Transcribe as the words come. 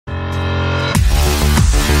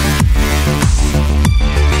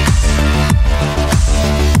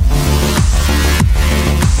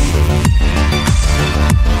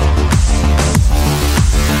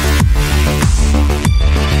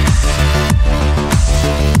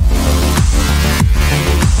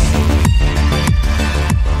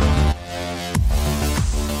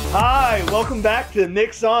Welcome back to the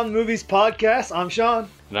Mix On Movies podcast. I'm Sean.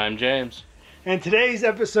 And I'm James. And today's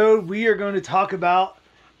episode, we are going to talk about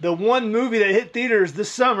the one movie that hit theaters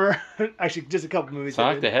this summer. Actually, just a couple movies.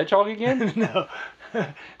 Sonic the Hedgehog again?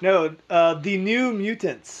 No, The New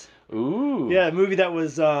Mutants. Ooh. Yeah, a movie that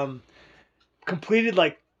was completed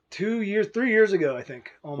like 3 years ago, I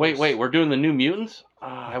think. Almost. Wait, we're doing The New Mutants?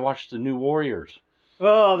 I watched The New Warriors.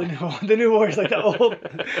 Oh, the New Warriors, like the old.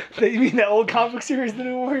 You mean that old comic series, The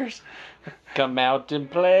New Warriors? Come out and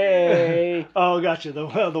play. Oh, gotcha.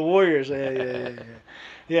 The Warriors.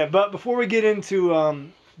 Yeah. But before we get into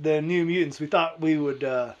the New Mutants, we thought we would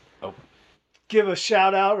give a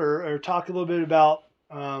shout out or talk a little bit about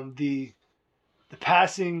the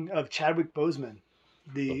passing of Chadwick Boseman,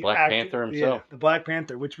 the Black Panther himself. Yeah, the Black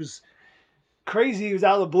Panther, which was crazy. He was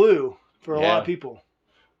out of the blue for a lot of people.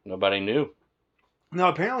 Nobody knew. No,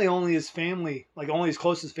 apparently only his family, like only his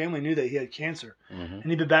closest family knew that he had cancer. Mm-hmm. And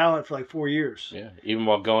he'd been battling it for like 4 years. Yeah, even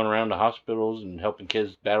while going around to hospitals and helping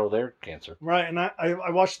kids battle their cancer. Right, and I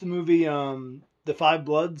watched the movie The Five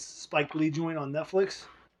Bloods, Spike Lee joint on Netflix.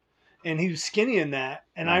 And he was skinny in that.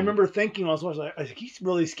 And I remember thinking, I was watching, I was like, he's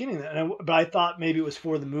really skinny in that. But I thought maybe it was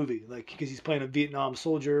for the movie, like because he's playing a Vietnam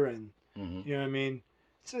soldier and, you know what I mean?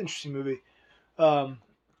 It's an interesting movie. And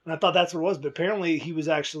I thought that's what it was. But apparently he was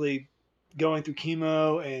actually going through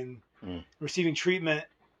chemo and receiving treatment,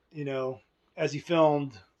 you know, as he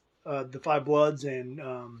filmed The Five Bloods and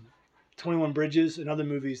 21 Bridges and other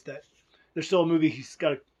movies that there's still a movie he's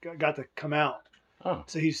got to come out. Oh.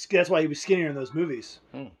 So that's why he was skinnier in those movies.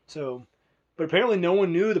 So, but apparently no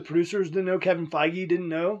one knew. The producers didn't know. Kevin Feige didn't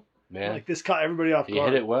know. Yeah. Like this caught everybody off guard. He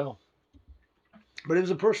hit it well. But it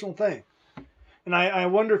was a personal thing. And I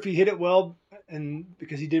wonder if he hit it well and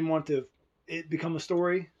because he didn't want it become a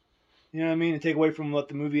story. You know what I mean? And take away from what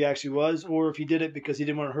the movie actually was. Or if he did it because he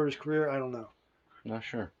didn't want to hurt his career. I don't know. Not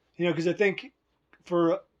sure. You know, because I think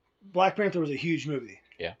for Black Panther was a huge movie.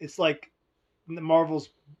 Yeah. It's like Marvel's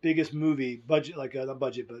biggest movie, budget, like not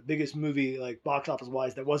budget, but biggest movie, like box office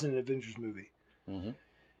wise, that wasn't an Avengers movie. Mm-hmm.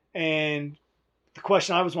 And the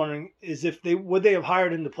question I was wondering is would they have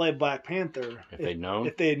hired him to play Black Panther if they'd known?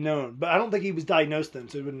 If they had known. But I don't think he was diagnosed then,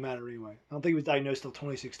 so it wouldn't matter anyway. I don't think he was diagnosed till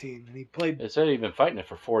 2016. And he played. They said he'd been fighting it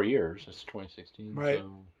for 4 years. It's 2016. Right.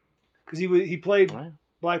 Because he played Right.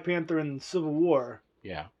 Black Panther in Civil War.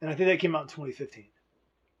 Yeah. And I think that came out in 2015.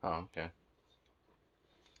 Oh, okay.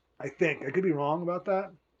 I think. I could be wrong about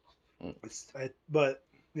that. But,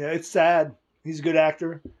 yeah, it's sad. He's a good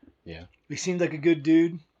actor. Yeah. He seemed like a good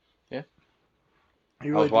dude. Yeah.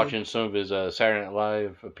 Really I was watching some of his Saturday Night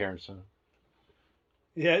Live appearances.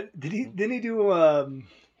 Yeah. Didn't he do...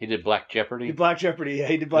 He did Black Jeopardy. Black Jeopardy. Yeah,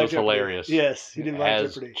 he did Black Jeopardy. It was hilarious. Yes, he did Black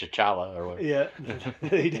As Jeopardy. T'Challa or whatever. Yeah,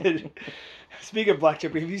 he did. Speaking of Black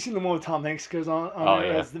Jeopardy, have you seen the one with Tom Hanks goes on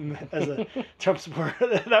there as a Trump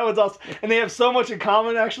supporter? That was awesome. And they have so much in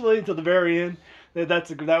common, actually, until the very end.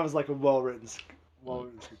 That was like a well-written script.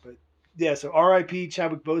 But yeah, so R.I.P.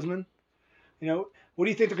 Chadwick Boseman. You know, what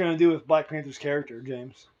do you think they're going to do with Black Panther's character,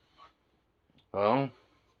 James? Well,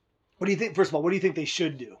 what do you think? First of all, what do you think they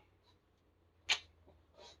should do?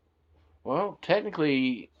 Well,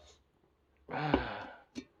 technically, I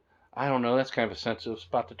don't know. That's kind of a sensitive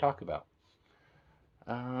spot to talk about.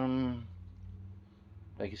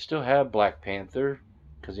 They could still have Black Panther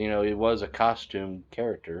because, you know, it was a costume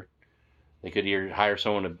character. They could either hire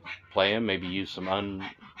someone to play him, maybe use some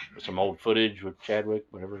old footage with Chadwick,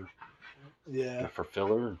 whatever. Yeah. For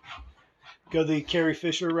filler. Go the Carrie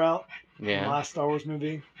Fisher route. Yeah. The last Star Wars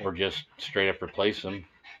movie. Or just straight up replace him.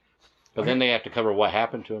 But then they have to cover what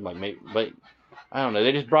happened to him. But I don't know.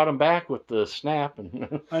 They just brought him back with the snap.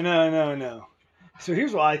 And I know. So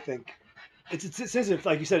here's what I think. It's sensitive,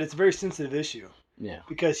 like you said. It's a very sensitive issue. Yeah.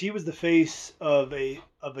 Because he was the face of a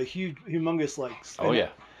huge, humongous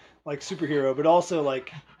like superhero, but also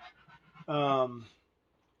like, in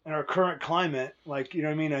our current climate, like you know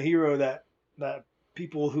what I mean, a hero that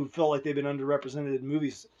people who felt like they've been underrepresented in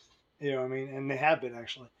movies, you know what I mean, and they have been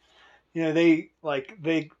actually. You know, they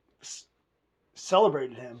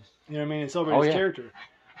celebrated him, you know what I mean, and celebrated his character.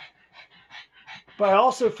 But I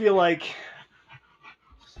also feel like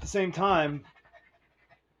at the same time,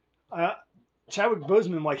 Chadwick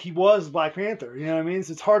Boseman, like he was Black Panther, you know what I mean?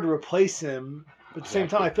 So it's hard to replace him, but at the same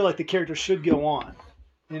time, I feel like the character should go on,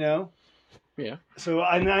 you know? Yeah. So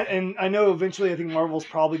I know eventually I think Marvel's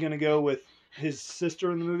probably going to go with his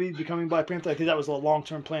sister in the movie becoming Black Panther. I think that was a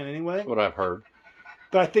long-term plan anyway. What I've heard.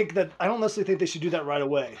 But I don't necessarily think they should do that right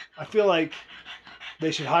away. I feel like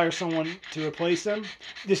they should hire someone to replace him,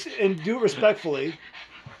 and do it respectfully.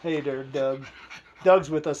 Hey there, Doug. Doug's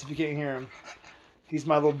with us if you can't hear him. He's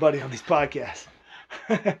my little buddy on these podcasts.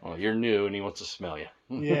 Well, you're new, and he wants to smell you.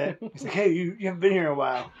 Yeah. He's like, hey, you haven't been here in a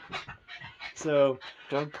while. So,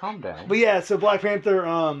 Doug, calm down. but yeah, so Black Panther,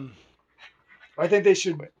 I think they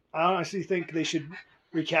should, I honestly think they should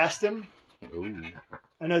recast him. Ooh.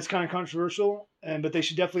 I know it's kind of controversial, but they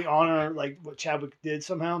should definitely honor like what Chadwick did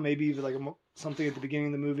somehow, maybe even like something at the beginning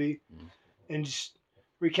of the movie, and just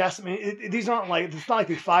recast him. I mean, these aren't like, it's not like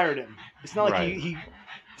they fired him. It's not like Right.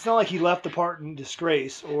 it's not like he left the part in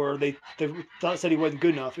disgrace or they said he wasn't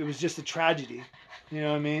good enough. It was just a tragedy. You know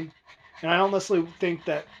what I mean? And I don't necessarily think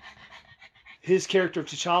that his character of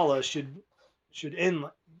T'Challa should end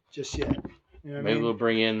just yet. You know what I Maybe mean? we'll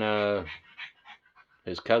bring in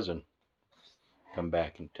his cousin. Come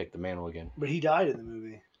back and take the mantle again. But he died in the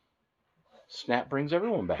movie. Snap brings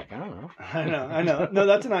everyone back. I don't know. I know. No,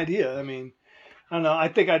 that's an idea. I mean, I don't know. I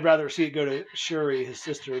think I'd rather see it go to Shuri, his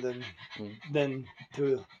sister, than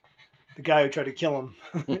to the guy who tried to kill him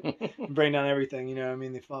and bring down everything. You know what I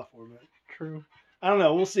mean? They fought for him. But True. I don't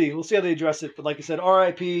know. We'll see. We'll see how they address it. But like I said,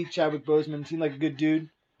 R.I.P. Chadwick Boseman. Seemed like a good dude.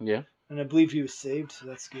 Yeah. And I believe he was saved, so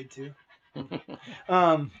that's good too.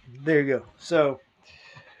 There you go. So,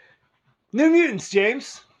 New Mutants,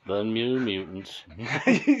 James. The New Mutants.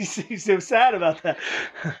 He's so sad about that.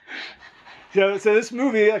 So this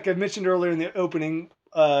movie, like I mentioned earlier in the opening,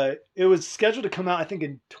 it was scheduled to come out, I think,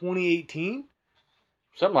 in 2018.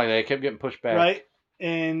 Something like that. It kept getting pushed back. Right?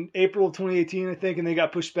 In April of 2018, I think, and they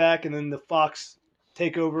got pushed back, and then the Fox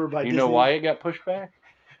takeover by Disney. You know why it got pushed back?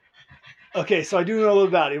 Okay, so I do know a little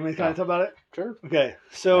about it. You want me to kind of talk about it? Sure. Okay,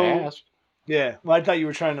 so... I asked. Yeah, well, I thought you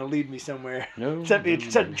were trying to lead me somewhere. No. Set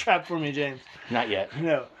a trap for me, James. Not yet.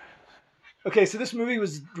 No. Okay, so this movie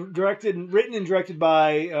was written and directed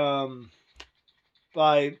by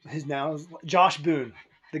his now Josh Boone,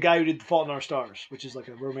 the guy who did The Fault in Our Stars, which is like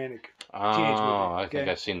a romantic teenage movie. Oh, I think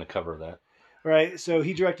okay? I've seen the cover of that. Right. So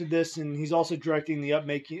he directed this, and he's also directing the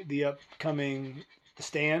upcoming The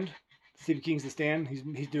Stand. Stephen King's The Stand. He's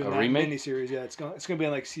doing that remake? miniseries. Yeah, it's gonna be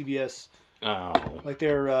on like CBS. Oh. Like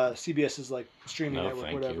their CBS is like streaming network,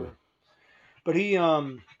 thank whatever. you. But he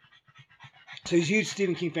so he's a huge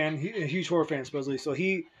Stephen King fan, a huge horror fan supposedly. So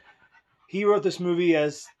he wrote this movie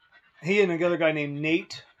as he and another guy named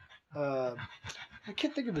Nate. I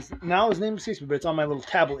can't think of his name escapes me, but it's on my little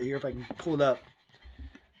tablet here if I can pull it up.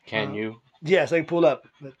 Can you? Yes, I can pull it up.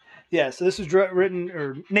 But yeah, so this was written,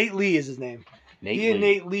 or Nate Lee is his name. He and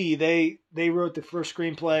Nate Lee, they wrote the first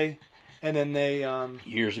screenplay, and then they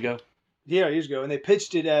years ago. Yeah, years ago, and they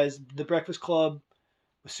pitched it as The Breakfast Club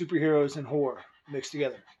with superheroes and horror mixed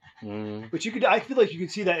together. Which I feel like you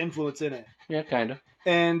could see that influence in it. Yeah, kind of.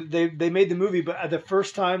 And they made the movie, but the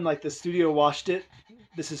first time like the studio watched it,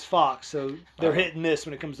 this is Fox, so they're hit and miss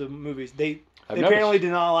when it comes to movies. They apparently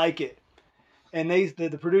did not like it, and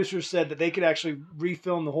the producers said that they could actually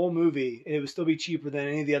refilm the whole movie and it would still be cheaper than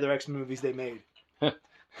any of the other X-Men movies they made.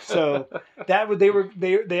 So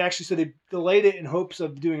they actually said they delayed it in hopes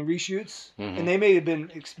of doing reshoots, and they may have been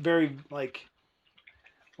very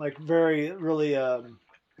really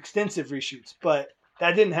extensive reshoots, but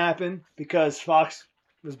that didn't happen because Fox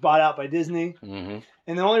was bought out by Disney. And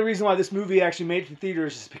the only reason why this movie actually made it to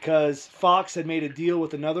theaters is because Fox had made a deal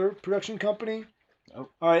with another production company. Oh.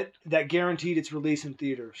 All right, that guaranteed its release in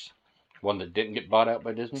theaters. One that didn't get bought out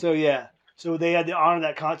by Disney? So yeah. So they had to honor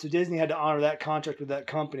that contract. So Disney had to honor that contract with that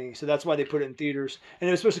company. So that's why they put it in theaters. And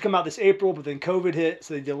it was supposed to come out this April, but then COVID hit,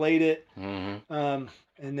 so they delayed it. And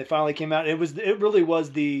it finally came out. It really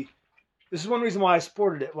was the. This is one reason why I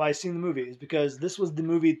supported it. Why I seen the movie is because this was the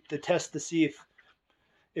movie to test to see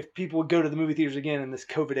if people would go to the movie theaters again in this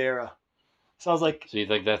COVID era. So I was like. So you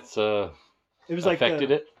think that's it was affected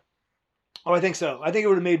it? Oh, I think so. I think it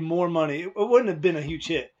would have made more money. It wouldn't have been a huge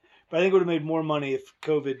hit, but I think it would have made more money if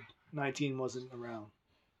COVID-19 wasn't around.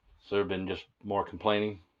 So there have been just more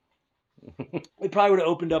complaining? It probably would have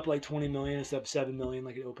opened up like 20 million instead of 7 million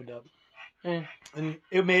like it opened up. And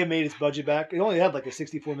it may have made its budget back. It only had like a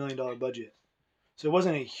 $64 million budget. So it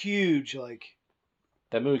wasn't a huge like...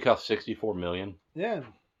 That movie cost $64 million? Yeah.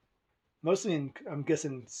 Mostly in, I'm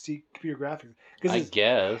guessing, computer graphics. I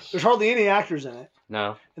guess. There's hardly any actors in it.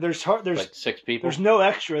 No. There's like 6 people? There's no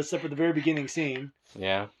extras except for the very beginning scene.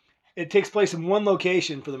 Yeah. It takes place in one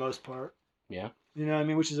location for the most part. Yeah. You know what I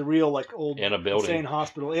mean? Which is a real like old in a building. Insane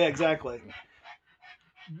hospital. Yeah, exactly.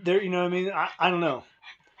 There, you know what I mean? I don't know.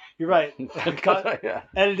 You're right. Yeah.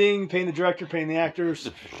 Editing, paying the director, paying the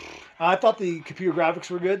actors. I thought the computer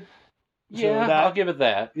graphics were good. So Yeah, I'll give it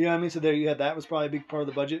that. You know what I mean? So there you had that was probably a big part of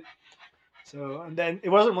the budget. So and then it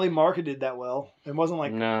wasn't really marketed that well. It wasn't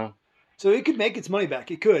like no. So it could make its money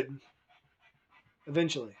back. It could.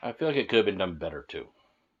 Eventually. I feel like it could have been done better too.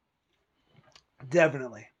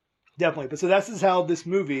 Definitely. Definitely. But so this is how this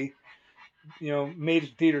movie, made it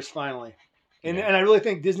to theaters finally. And Yeah. and I really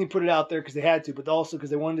think Disney put it out there because they had to, but also because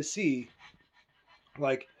they wanted to see,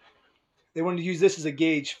 like, they wanted to use this as a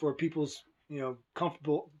gauge for people's,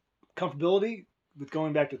 comfortability with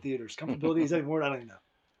going back to theaters. Comfortability, is that a word? I don't even know.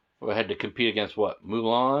 We had to compete against what?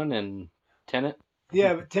 Mulan and Tenet?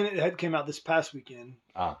 Yeah, but Tenet came out this past weekend.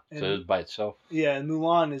 So And- it was by itself? Yeah, and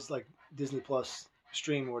Mulan is like Disney Plus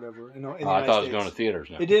stream or whatever. In the I United thought it was States. going to theaters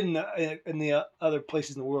now. It did in the other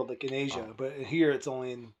places in the world, like in Asia, but here it's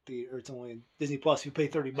only in Disney Plus. You pay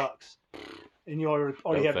 $30, and you already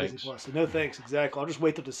No have thanks. Disney Plus. So no thanks, exactly. I'll just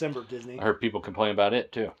wait till December, Disney. I heard people complain about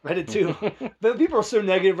it too. I did too. But people are so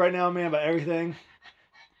negative right now, man, about everything.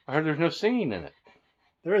 I heard there's no singing in it.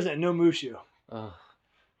 There isn't no Mushu. Ugh.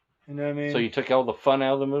 You know what I mean? So you took all the fun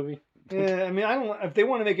out of the movie? Yeah, I mean, I don't. If they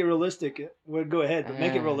want to make it realistic, well, go ahead, but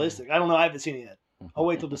make it realistic. I don't know. I haven't seen it yet. I'll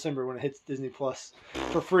wait till December when it hits Disney Plus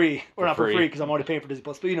for free, or not for free because I'm already paying for Disney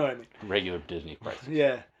Plus. But you know what I mean. Regular Disney prices.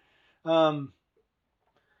 Yeah.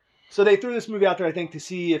 So they threw this movie out there, I think, to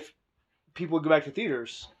see if people would go back to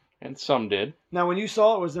theaters. And some did. Now, when you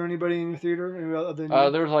saw it, was there anybody in your theater? Other than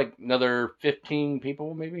you? There was like another 15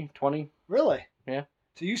 people, maybe 20. Really? Yeah.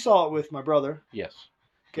 So you saw it with my brother. Yes.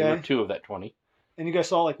 Okay. There were 2 of that 20. And you guys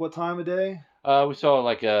saw it, like, what time of day? We saw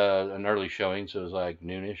like an early showing, so it was like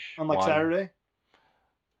noonish. On like Saturday?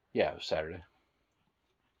 Yeah, it was Saturday.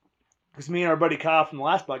 Because me and our buddy Kyle from the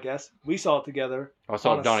last podcast, we saw it together. I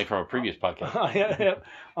saw Donnie from a previous podcast. yeah.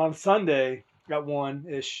 On Sunday, got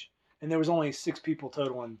 1-ish, and there was only 6 people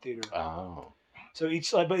total in the theater. Oh. So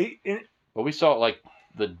each, But we saw it like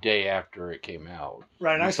the day after it came out.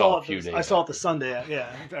 right, and We I saw a few it. days I saw it after. the Sunday,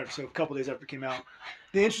 yeah. So a couple days after it came out.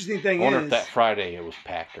 The interesting thing I wonder is, if that Friday it was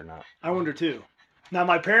packed or not. I wonder too. Now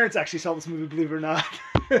my parents actually saw this movie, believe it or not.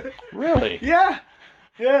 Really? Yeah.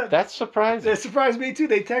 That's surprising. It surprised me too.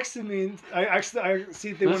 They texted me. And I see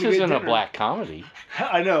if they want This to get isn't dinner. a black comedy.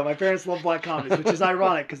 I know my parents love black comedies, which is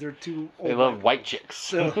ironic because they're too old. They love white chicks.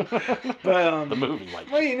 So, but the movie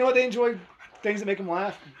White well, Chicks. you know what? They enjoy things that make them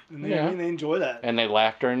laugh. And they enjoy that. And they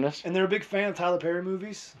laughed during this. And they're a big fan of Tyler Perry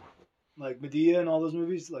movies, like Medea and all those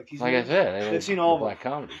movies. Like I said, they've seen all of them. black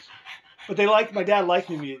comedies. But my dad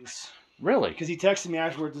liked New Mutants Really? because he texted me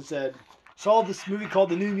afterwards and said, "Saw this movie called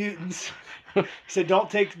The New Mutants." He said, "Don't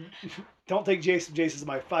take Jason. Jason's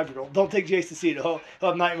my 5-year-old. Don't take Jason to see it. He'll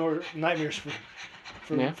have nightmares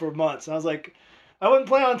for months." And I was like, "I wasn't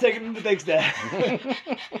planning on taking him, but thanks, Dad."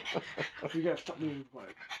 You gotta stop moving the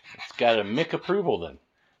mic. It's got a Mick approval then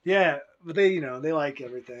Yeah, but they like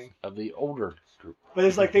everything. of the older group. But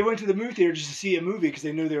it's like they went to the movie theater just to see a movie because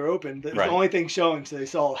they knew they were open. But it was Right. the only thing showing, so they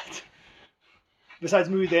saw it. Besides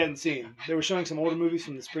movies they hadn't seen. They were showing some older movies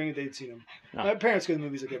from the spring that they'd seen them. No. My parents go to the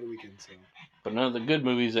movies like every weekend. So. But none of the good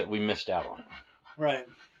movies that we missed out on. Right.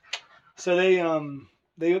 So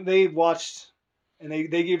they watched and they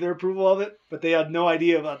gave their approval of it, but they had no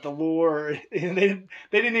idea about the lore. And they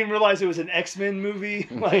didn't even realize it was an X-Men movie.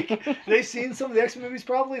 Like they've seen some of the X-Men movies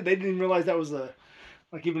probably. They didn't even realize that was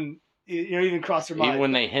even crossed their mind. Even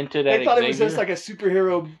when they hinted at They thought Xavier, it was just like a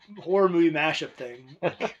superhero horror movie mashup thing.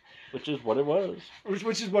 which is what it was.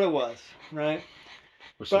 Which is what it was, right?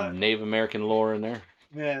 With some Native American lore in there.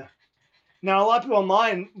 Yeah. Now, a lot of people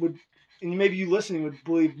online would, and maybe you listening would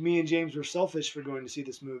believe me and James were selfish for going to see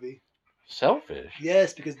this movie. Selfish?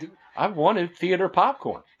 Yes, because... I wanted theater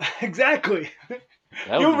popcorn. Exactly.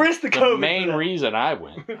 That You'll was risk the COVID. The main reason I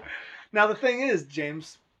went. Now, the thing is,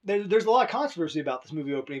 James, there's a lot of controversy about this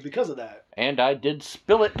movie opening because of that. And I did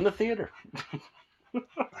spill it in the theater.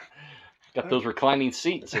 Got those reclining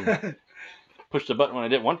seats and pushed the button when I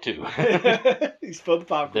didn't want to. You spilled the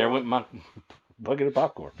popcorn. There went my bucket of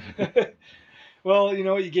popcorn. Well, you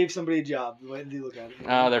know what? You gave somebody a job. Wait until you look at it.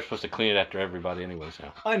 They're supposed to clean it after everybody anyways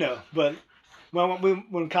now. I know, but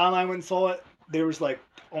when Kyle and I went and saw it, there was like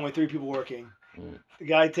only 3 people working. Mm. The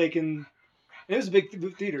guy taking... It was a big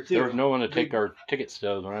theater, too. There was no one to take our ticket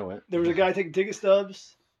stubs when I went. There was a guy taking ticket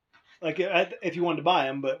stubs, like if you wanted to buy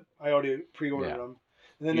them, but I already pre-ordered them.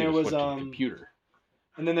 And then there was went to the computer.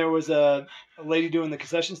 And then there was a lady doing the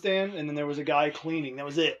concession stand, and then there was a guy cleaning. That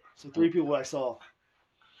was it. So 3 people I saw.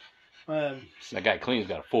 That guy clean's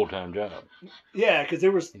got a full-time job. Yeah, because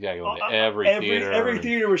there was He's got to go to every theater. Every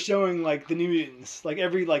theater was showing like the New Mutants. Like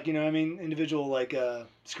every individual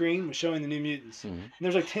screen was showing the New Mutants. Mm-hmm. And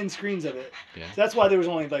there's like 10 screens of it. Yeah. So that's why there was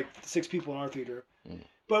only like 6 people in our theater. Mm.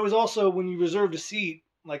 But it was also when you reserved a seat,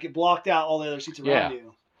 like it blocked out all the other seats around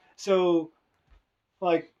you. So,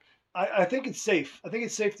 like, I think it's safe. I think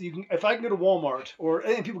it's safe that you can. If I can go to Walmart,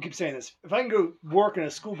 and people keep saying this, if I can go work in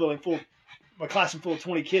a school building a classroom full of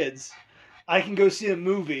 20 kids, I can go see a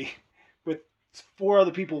movie with 4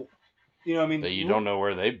 other people You know, I mean, That you don't know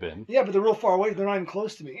where they've been. Yeah, but they're real far away. They're not even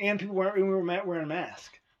close to me. And people weren't we were wearing a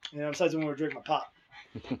mask. You know, besides when we were drinking my pop.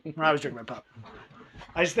 When I was drinking my pop.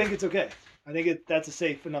 I just think it's okay. I think that's a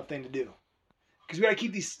safe enough thing to do. Because we got to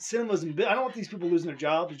keep these cinemas in. I don't want these people losing their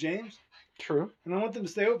jobs, James. True. And I want them to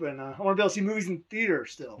stay open. I want to be able to see movies in theater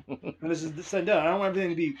still. When this is said and done. I don't want everything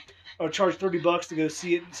to be, charge $30 to go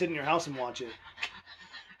see it, sit in your house and watch it.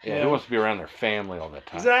 Yeah, who wants to be around their family all the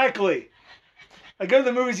time? Exactly. I go to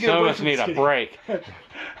the movies. Some of us need a break.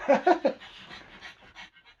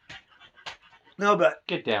 No, but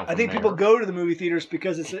get down. I think there. people go to the movie theaters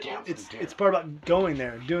because it's part about going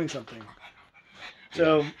there and doing something.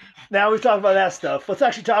 So now we've talked about that stuff. Let's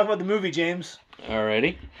actually talk about the movie, James.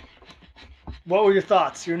 Alrighty. What were your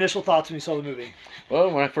thoughts? Your initial thoughts when you saw the movie?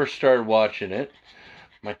 Well, when I first started watching it,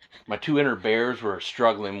 my two inner bears were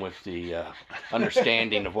struggling with the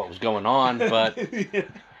understanding of what was going on, but Yeah.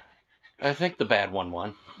 I think the bad one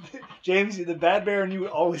won. James, the bad bear and you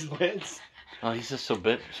always wins. Oh, he's just so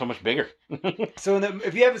much bigger. So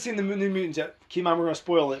if you haven't seen the New Mutants yet, keep in mind we're going to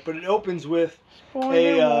spoil it, but it opens with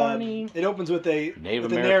warning. It opens with a Native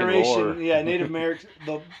with a American narration. lore. Yeah, Native American.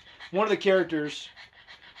 One of the characters.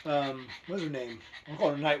 What's her name? I'm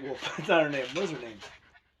calling her Nightwolf. That's not her name. What's her name?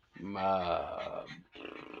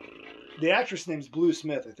 The actress name's Blue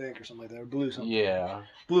Smith, I think, or something like that, or Blue something. Yeah.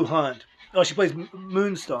 Blue Hunt. Oh, she plays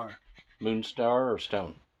Moonstar. Moonstar or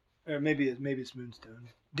Stone? Or maybe it's Moonstone.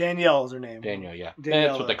 Danielle is her name. Danielle, yeah. Daniela.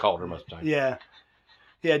 That's what they called her most of the time. Yeah.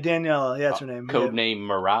 Yeah, Daniela. Yeah, that's her name. Code name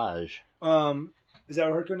Mirage. Is that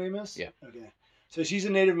what her code name is? Yeah. Okay. So she's a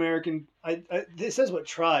Native American. It says what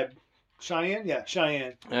tribe? Cheyenne? Yeah,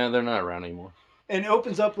 Cheyenne. They're not around anymore. And it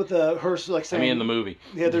opens up with her like saying. in the movie.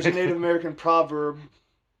 Yeah, there's a Native American proverb.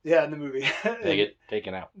 Yeah, in the movie. They get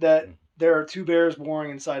taken out. That there are two bears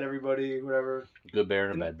warring inside everybody, whatever. Good bear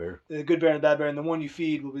and a bad bear. The good bear and the bad bear, and the one you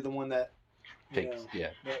feed will be the one that Takes,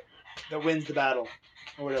 that wins the battle,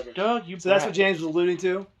 or whatever. Doug, so that's what James was alluding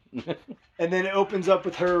to. And then it opens up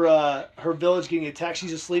with her village getting attacked.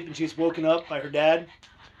 She's asleep and she's woken up by her dad,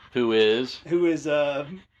 who is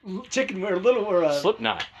Chicken or Little or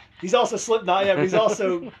Slipknot. He's also Slipknot, yeah, but he's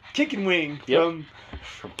also Kicking Wing from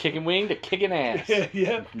Kicking Wing to Kicking Ass.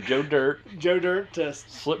 Yeah. From Joe Dirt to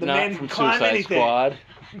Slipknot from Suicide Squad.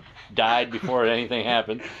 Died before anything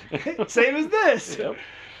happened. Same as this. Yep.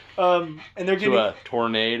 And they're getting a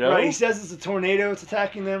tornado. Right, he says it's a tornado. It's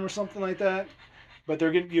attacking them or something like that. But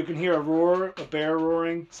you can hear a bear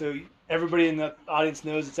roaring. So everybody in the audience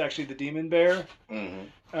knows it's actually the demon bear. Mm-hmm.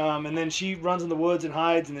 And then she runs in the woods and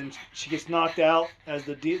hides, and then she gets knocked out as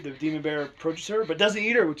the demon bear approaches her, but doesn't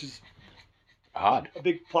eat her, which is odd. A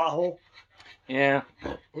big plot hole. Yeah.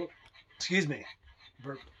 Excuse me.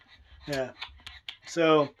 Burp. Yeah.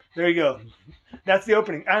 So there you go. That's the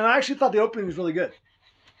opening, and I actually thought the opening was really good.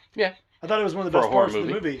 Yeah. I thought it was one of the best parts of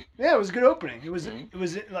the movie. Yeah, it was a good opening. It was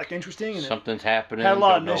like interesting and something's happening. Had a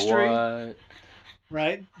lot of don't mystery. Know what.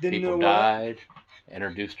 Right? Didn't People know died.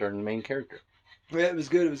 Introduced her main character. Yeah, it was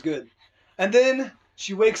good. It was good. And then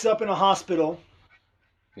she wakes up in a hospital.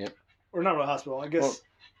 Yep. Or not a hospital. I guess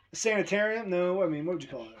a sanitarium. No, I mean, what would you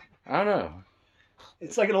call it? I don't know.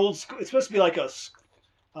 It's like an old school. It's supposed to be like a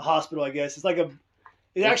hospital, I guess. It's like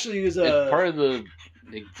It actually is a. It's part of the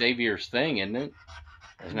Xavier's thing, isn't it?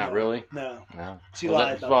 It's not really. No. She well,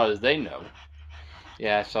 lied. As far as they know.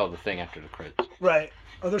 Yeah, I saw the thing after the credits. Right.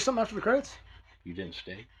 Oh, there's something after the credits? You didn't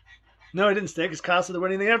stay? No, I didn't stay because Kyle said there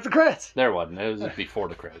wasn't anything after the credits. There wasn't. It was before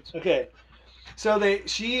the credits. Okay. So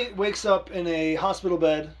she wakes up in a hospital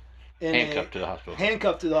bed. Handcuffed to the hospital.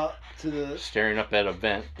 Handcuffed to the. Staring up at a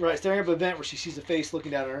vent. Right, staring up at a vent where she sees a face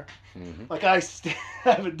looking down at her. Mm-hmm. Like I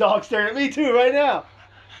have a dog staring at me too right now.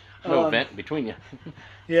 No vent between you.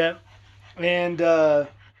 Yeah, and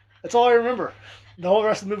that's all I remember. The whole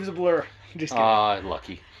rest of the movie's a blur. Just kidding.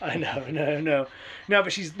 Lucky. I know, no.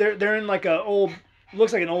 But they're in like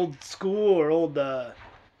looks like an old school or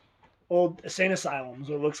old insane asylum is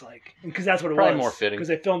what it looks like. Because that's what it Probably was. more fitting. Because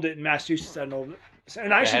they filmed it in Massachusetts at an old.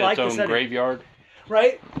 And I actually liked the setting. Its own graveyard.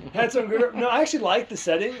 Right? Had its own graveyard. No, I actually liked the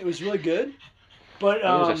setting. It was really good. But it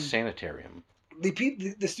was a sanitarium.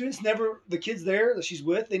 The students the kids there that she's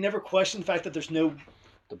with, they never question the fact that there's no.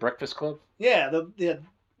 The Breakfast Club? Yeah,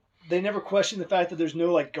 they never question the fact that there's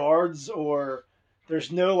no like guards or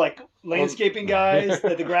there's no like landscaping guys,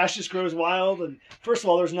 that the grass just grows wild. And first of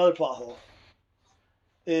all, there's another plot hole.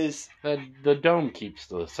 Is the dome keeps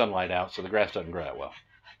the sunlight out, so the grass doesn't grow that well.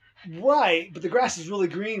 Right, but the grass is really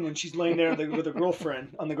green when she's laying there with her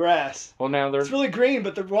girlfriend on the grass. Well, now it's really green,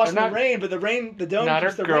 but they're watching the rain. But the dome not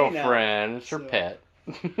keeps her the rain out. girlfriend. It's her pet.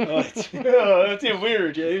 That's even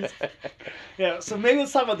weirder, James. Yeah, so maybe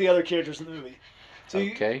let's talk about the other characters in the movie.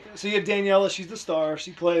 Okay. So you have Daniela. She's the star.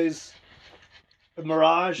 She plays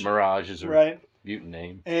Mirage. Mirage is her Right. mutant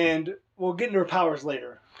name. And we'll get into her powers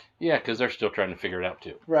later. Yeah, because they're still trying to figure it out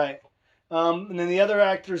too. Right. And then the other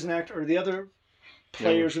actors or the other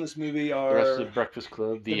players in this movie are the rest of the Breakfast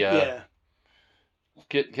Club. yeah.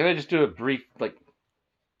 Can I just do a brief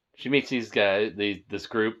She meets these guys, this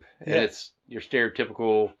group, and it's your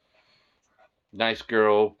stereotypical nice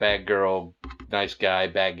girl, nice guy,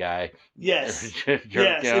 bad guy. Yes. Jerk,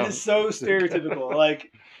 yes, it is so stereotypical.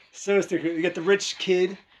 So stereotypical. You got the rich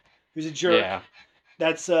kid who's a jerk. Yeah.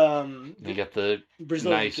 That's you got the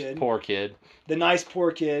Brazilian nice kid. poor kid. The nice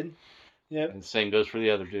poor kid. Yep. And the same goes for the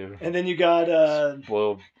other two. And then you got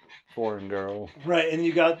spoiled foreign girl. Right, and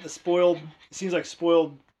you got the spoiled. Seems like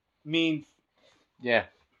spoiled, mean. Yeah.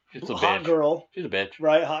 She's a hot bitch. girl. She's a bitch.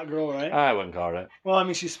 Right, hot girl, right? I wouldn't call her that. Well, I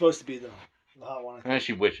mean, she's supposed to be the hot one. And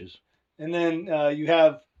she wishes. And then you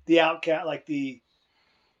have the outcast,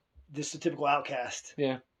 just a typical outcast.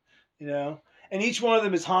 Yeah. You know? And each one of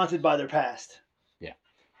them is haunted by their past. Yeah.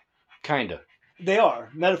 Kinda. They are,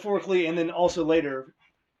 metaphorically, and then also later,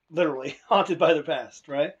 literally, haunted by their past,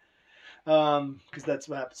 right? Because that's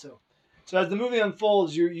what happens. So as the movie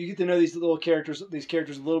unfolds, you get to know these characters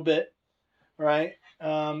a little bit, right?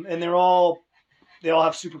 And they all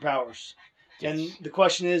have superpowers. Yes. And the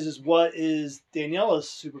question is what is Daniela's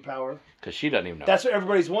superpower? Because she doesn't even know. That's what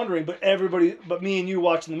everybody's wondering, but me and you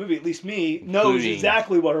watching the movie, at least me, knows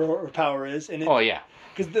exactly what her power is. And yeah.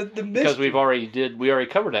 Because we already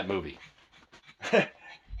covered that movie.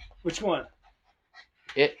 Which one?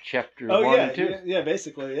 It chapter 1 and 2. Yeah,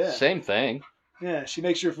 basically, yeah. Same thing. Yeah, she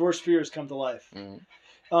makes your worst fears come to life. Mm.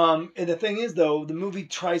 And the thing is, though, the movie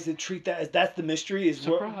tries to treat that as that's the mystery. Is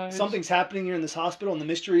something's happening here in this hospital, and the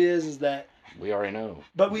mystery is that we already know.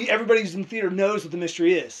 But everybody who's in theater knows what the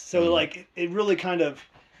mystery is. So it really kind of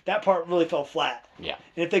that part really fell flat. Yeah.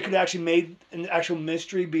 And if they could actually made an actual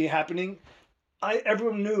mystery be happening,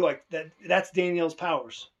 everyone knew that's Danielle's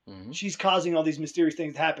powers. Mm-hmm. She's causing all these mysterious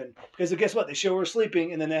things to happen because guess what? They show her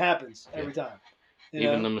sleeping, and then it happens every time.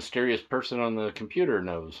 Even the mysterious person on the computer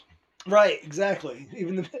knows. Right, exactly.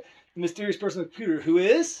 Even the mysterious person on the computer, who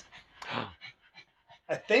is,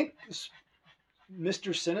 I think,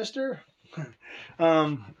 Mr. Sinister.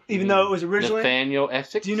 Even though it was originally Nathaniel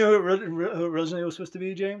Essex. Do you know who originally was supposed to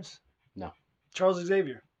be, James? No. Charles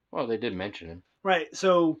Xavier. Well, they did mention him. Right.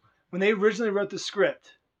 So when they originally wrote the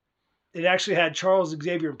script, it actually had Charles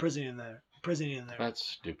Xavier imprisoning in there. That's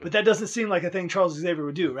stupid. But that doesn't seem like a thing Charles Xavier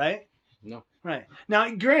would do, right? No. Right. Now,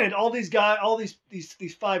 granted, all these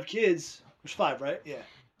 5 kids, there's 5, right? Yeah.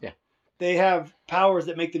 Yeah. They have powers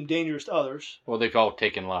that make them dangerous to others. Well, they've all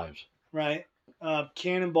taken lives. Right.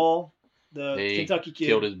 Cannonball, the Kentucky kid,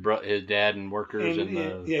 killed his dad and workers in the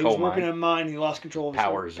coal mine. he was working in a mine. He lost control of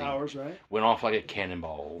his powers, right? Went off like a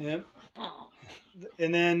cannonball. Yep.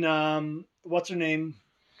 And then, what's her name?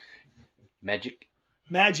 Magic.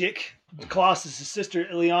 Colossus' sister,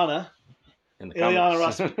 Ileana.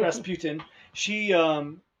 Ileana Rasputin. She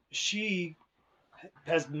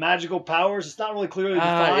has magical powers. It's not really clearly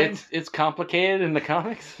defined. It's complicated in the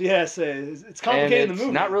comics. Yes, it's complicated in the movie.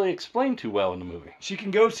 It's not really explained too well in the movie. She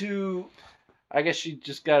can go to. I guess she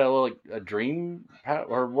just got a dream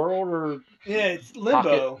or world or. Yeah, it's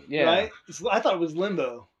limbo. Pocket. Yeah. Right. I thought it was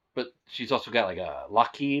limbo. But she's also got a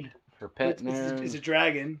Lockheed, her pet. It's a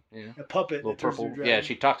dragon. Yeah. A puppet. Little purple. Yeah,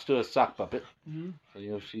 she talks to a sock puppet. Mm-hmm.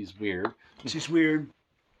 So she's weird. She's weird.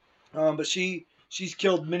 But she's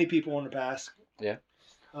killed many people in her past. Yeah.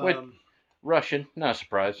 Russian, not a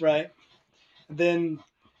surprise. Right. And then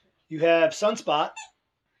you have Sunspot.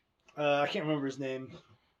 I can't remember his name.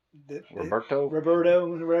 Roberto, or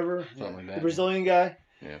whatever. Something like that. The Brazilian guy.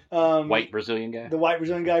 Yeah. White Brazilian guy. The white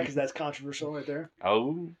Brazilian guy, because that's controversial right there.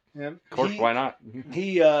 Oh. Yeah. Of course, why not?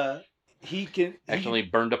 He can actually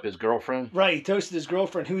burned up his girlfriend. Right, he toasted his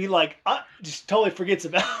girlfriend, who he just totally forgets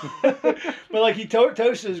about. But he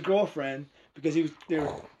toasted his girlfriend because they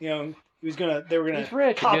were gonna He's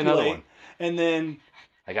rich. copulate, and then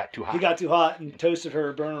he got too hot and toasted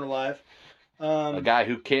her, burned her alive. A guy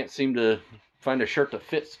who can't seem to find a shirt that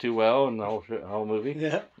fits too well in the whole movie.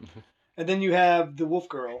 Yeah, and then you have the Wolf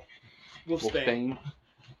Girl, Wolfsbane,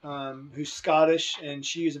 who's Scottish, and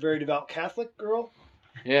she is a very devout Catholic girl.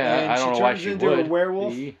 Yeah, and I don't know why she turns into would. a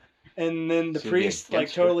werewolf, and then the priest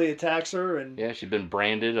totally attacks her, and she's been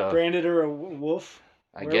branded her a wolf.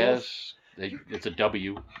 I guess it's a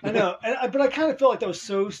W. I know, but I kind of feel like that was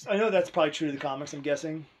so. I know that's probably true to the comics. I'm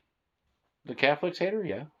guessing. The Catholics hate her,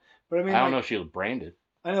 yeah. But I mean, I don't know if she was branded.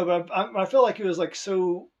 I know, but I feel like it was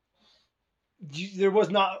so. There was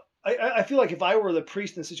not I feel like if I were the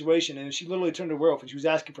priest in the situation and she literally turned to a werewolf and she was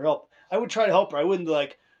asking for help, I would try to help her. I wouldn't be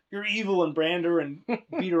like, you're evil and brand her and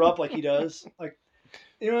beat her up like he does. Like,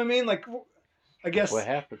 you know what I mean? Like, I guess. What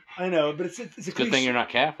happened? I know, but it's a Good thing you're not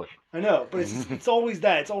Catholic. I know, but it's always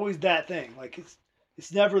that. It's always that thing. Like,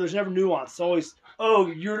 it's never, there's never nuance. It's always, oh,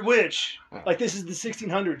 you're a witch. Like, this is the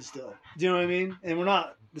 1600s still. Do you know what I mean? And we're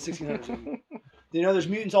not the 1600s anymore. You know, there's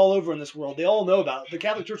mutants all over in this world. They all know about it. The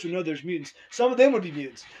Catholic Church would know there's mutants. Some of them would be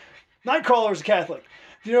mutants. Nightcrawler's a Catholic.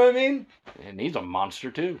 Do you know what I mean? And he's a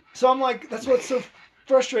monster too. So I'm like, that's what's so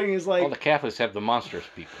frustrating is like. All the Catholics have the monstrous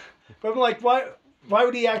people. But I'm like, why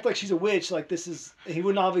would he act like she's a witch? Like this is, he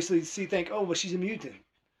wouldn't obviously think, oh, but she's a mutant.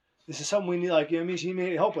 This is something we need, like, you know what I mean? She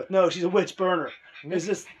needed help with. No, she's a witch burner. It's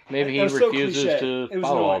just maybe he refuses to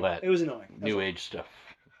follow all that. It was annoying. New Age stuff.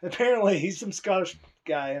 Apparently, he's some Scottish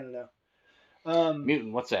guy. I don't know.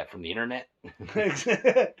 Mutant, what's that, from the internet?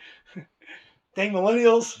 Dang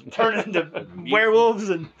millennials turn into werewolves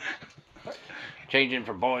and changing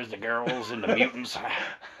from boys to girls into mutants.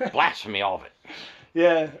 Blasphemy, all of it.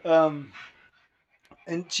 Yeah.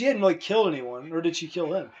 And she hadn't really killed anyone, or did she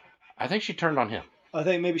kill him? I think she turned on him. I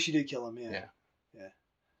think maybe she did kill him. Yeah.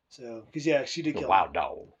 So, because she did kill wild him.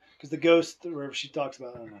 dog. Because the ghost, or whatever she talks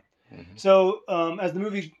about, I don't know. Mm-hmm. So, as the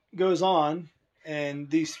movie goes on, and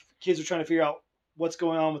these kids are trying to figure out what's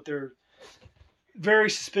going on with their very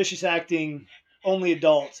suspicious acting, only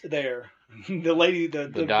adults there. The lady, the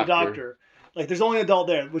doctor. Like, there's only an adult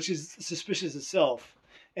there, which is suspicious itself.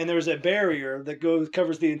 And there's a barrier that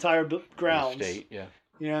covers the entire grounds. State, yeah.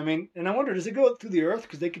 You know what I mean? And I wonder, does it go through the earth?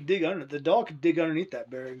 Because they could dig under it. The dog could dig underneath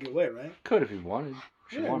that barrier and get away, right? Could if he wanted.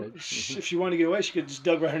 If she wanted to get away, she could just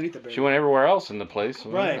dug right underneath the barrier. She went everywhere else in the place.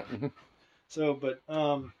 Right. So, but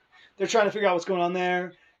they're trying to figure out what's going on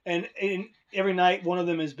there. And every night, one of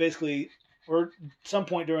them is basically, or some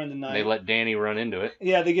point during the night. They let Danny run into it.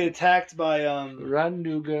 Yeah, they get attacked by Run,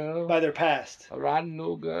 new girl. by their past. Run,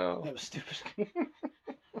 new girl. That was stupid.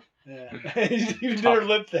 Yeah. You did her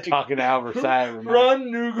lip thing. Talking to Albert Simon.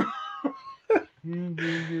 Run, new girl.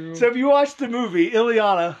 So if you watch the movie,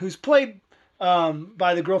 Ileana, who's played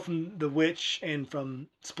by the girl from The Witch and from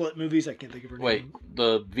Split movies, I can't think of her name. Wait,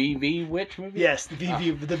 the VV Witch movie? Yes, the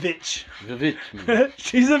VV, the bitch. The Witch movie.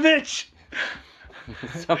 She's a bitch.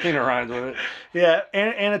 Something rhymes with it. Yeah,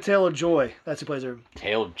 Anna Taylor-Joy. That's who plays her.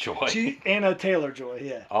 Taylor-Joy. Anna Taylor-Joy.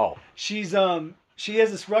 Yeah. Oh. She's she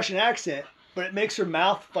has this Russian accent, but it makes her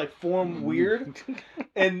mouth like form weird.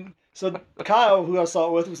 And so Kyle, who I saw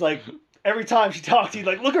it with, was like, every time she talked, he'd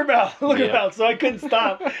like, look her mouth, look her mouth. So I couldn't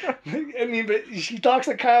stop. I mean, but she talks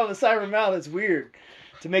like Kyle on the side of her mouth. It's weird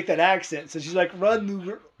to make that accent. So she's like,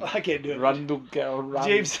 run, I can't do it. Run, girl, run.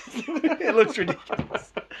 James, it looks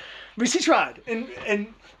ridiculous. But she tried.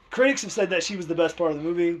 And critics have said that she was the best part of the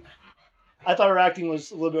movie. I thought her acting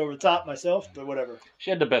was a little bit over the top myself, but whatever. She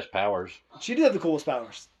had the best powers. She did have the coolest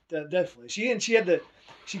powers. Definitely.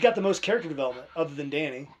 She got the most character development other than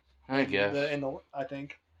Danny. I guess. I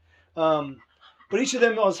think. But each of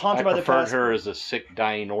them was haunted by the past. I preferred her as a sick,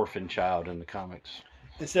 dying orphan child in the comics.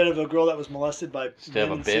 Instead of a girl that was molested by Instead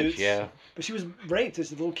of a bitch, suits. yeah. But she was raped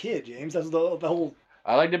as a little kid, James. That's the whole...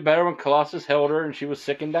 I liked it better when Colossus held her and she was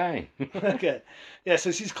sick and dying. Okay. Yeah, so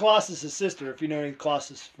she's Colossus' sister, if you know any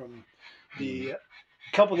Colossus from the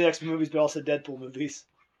couple of the X-Men movies, but also Deadpool movies.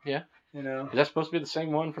 Yeah. You know? Is that supposed to be the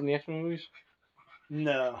same one from the X-Men movies?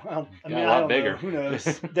 No. I mean, a I lot don't bigger. know. Who knows?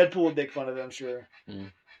 Deadpool would make fun of it, I'm sure.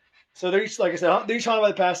 Mm. So they're each, like I said, they're each haunted by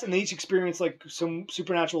the past, and they each experience like some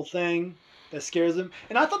supernatural thing that scares them.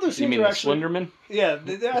 And I thought those scenes were actually... Slenderman? Yeah,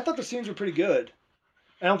 I thought the scenes were pretty good.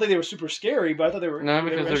 I don't think they were super scary, but I thought they were. No,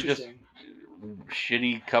 because they're just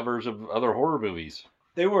shitty covers of other horror movies.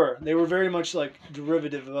 They were very much like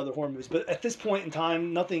derivative of other horror movies. But at this point in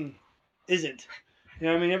time, nothing isn't. You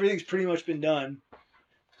know what I mean? Everything's pretty much been done.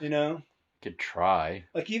 You know? Could try.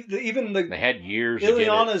 Like even the... They had years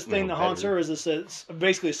Ileana's thing that haunts her is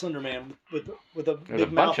basically a Slender Man with a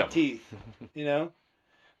big mouth of teeth. You know?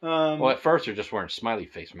 Well, at first they're just wearing smiley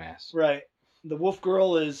face masks. Right. The Wolf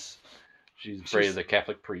Girl is... She's afraid of the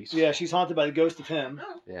Catholic priest. Yeah, she's haunted by the ghost of him.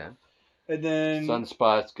 Yeah. And then...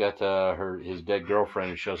 Sunspot's got his dead girlfriend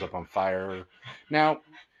who shows up on fire. Now,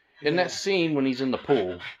 in that scene when he's in the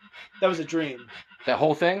pool... That was a dream. That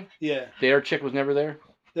whole thing? Yeah. The other chick was never there?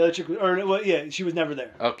 The other chick... she was never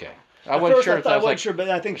there. Okay. I wasn't sure. I wasn't sure, but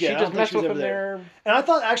I think, she just messed with him there. And I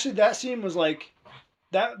thought, actually, that scene was like...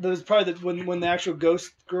 That was probably when the actual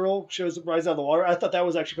ghost girl shows up, rises out of the water. I thought that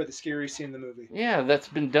was actually probably the scariest scene in the movie. Yeah, that's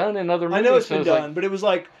been done in other movies. I know it's been done, but it was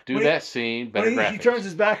like that scene. Better when he turns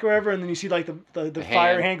his back or whatever, and then you see like the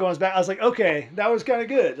fire hand go on his back. I was like, okay, that was kind of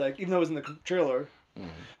good. Like even though it was in the trailer.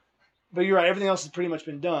 But you're right. Everything else has pretty much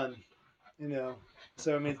been done. You know,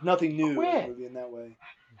 so I mean, it's nothing new in the movie in that way.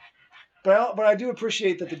 But I do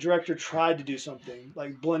appreciate that the director tried to do something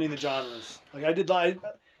like blending the genres. Like I did,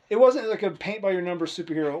 it wasn't like a paint by your numbers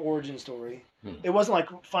superhero origin story. It wasn't like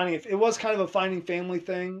it was kind of a finding family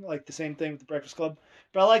thing, like the same thing with the Breakfast Club.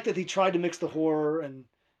 But I like that he tried to mix the horror and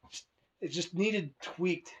it just needed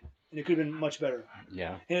tweaked, and it could have been much better.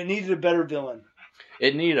 Yeah. And it needed a better villain.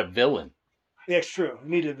 It needed a villain. Yeah, it's true. It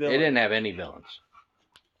needed a villain. It didn't have any villains.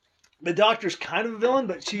 The Doctor's kind of a villain,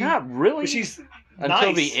 but not really. But she's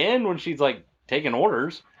until nice. the end when she's like taking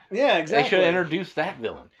orders. Yeah, exactly. They should have introduced that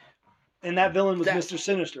villain. And that villain was Mr.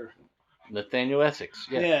 Sinister. Nathaniel Essex.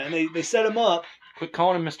 Yeah. Yeah, and they set him up. Quit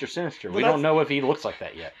calling him Mr. Sinister. Well, we don't know if he looks like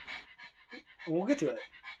that yet. We'll get to it.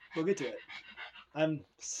 We'll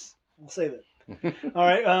save it. All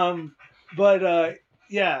right. But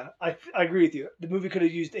yeah, I agree with you. The movie could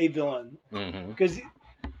have used a villain because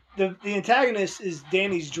the antagonist is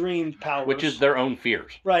Danny's dreamed powers, which is their own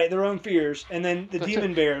fears. Right, their own fears, and then the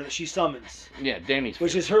demon bear that she summons. Yeah, Danny's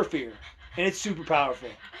which is her fear, and it's super powerful.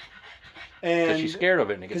 And because she's scared of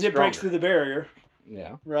it, and because it breaks through the barrier.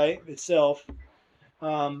 Yeah. Right itself,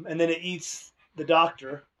 and then it eats the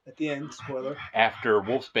Doctor at the end. Spoiler. After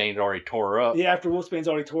Wolfsbane already tore her up. Yeah, after Wolfsbane's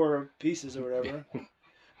already tore her pieces or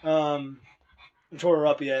whatever. Tore her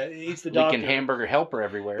up. Yeah, it eats the Doctor. Leaking hamburger helper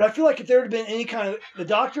everywhere. But I feel like if there had been any kind of the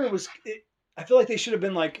Doctor was, I feel like they should have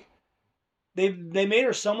been like, they made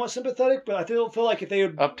her somewhat sympathetic, but I feel like if they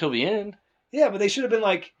would up till the end. Yeah, but they should have been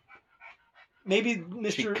like. Maybe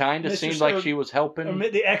Mr. She kind of seemed like she was helping. Or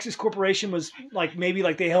the Axis Corporation was like maybe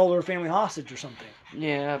like they held her family hostage or something.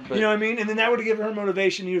 Yeah, but you know what I mean. And then that would have given her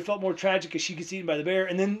motivation. You'd have felt more tragic because she gets eaten by the bear,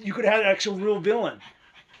 and then you could have had an actual real villain.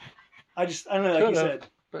 I don't know, like you said.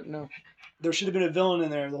 But no, there should have been a villain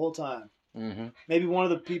in there the whole time. Mm-hmm. Maybe one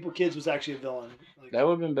of the kids was actually a villain. Like, that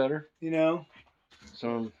would have been better. You know.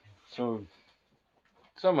 Someone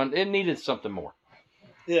it needed something more.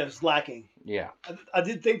 Yeah, it was lacking. Yeah. I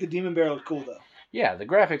did think the demon bear looked cool, though. Yeah, the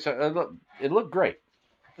graphics, it looked great.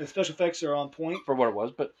 The special effects are on point. For what it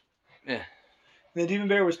was, but, yeah. The demon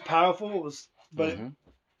bear was powerful, but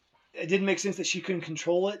it didn't make sense that she couldn't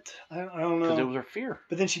control it. I don't know. Because it was her fear.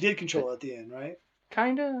 But then she did control it at the end, right?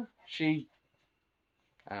 Kinda.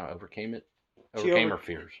 Overcame it. Overcame her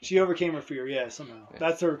fears. She overcame her fear, yeah, somehow. Yeah.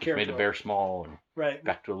 That's her character. Made the bear small and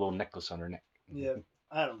back to a little necklace on her neck. Yeah,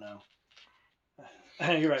 I don't know.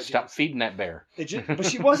 You're right. Stop feeding that bear. But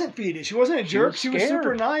she wasn't feeding. She wasn't a jerk. She was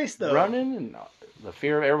super nice, though. Running, and the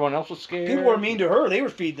fear of everyone else was scared. People were mean to her. They were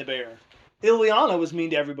feeding the bear. Ileana was mean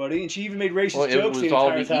to everybody, and she even made racist jokes the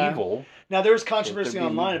entire time. Evil. Now, there's controversy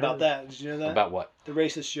online about that. Did you know that? About what? The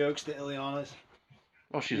racist jokes to Ileana's.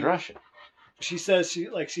 Well, she's Russian. She says,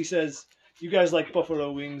 you guys like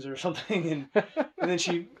buffalo wings or something, and then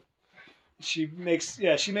she makes.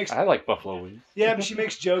 I like buffalo wings. Yeah, but she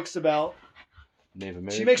makes jokes about. Native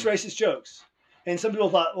American. She makes racist jokes, and some people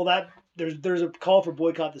thought, well, that there's a call for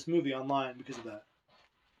boycott this movie online because of that.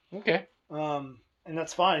 Okay. And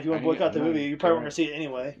that's fine if you want to boycott the movie. You probably weren't gonna see it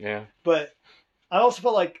anyway. Yeah. But I also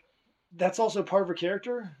felt like that's also part of her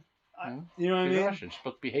character. You know what I mean? Russian. She's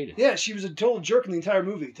supposed to be hated. Yeah, she was a total jerk in the entire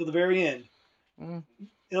movie till the very end.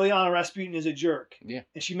 Ileana Rasputin is a jerk. Yeah.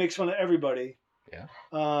 And she makes fun of everybody. Yeah.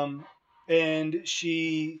 And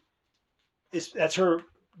that's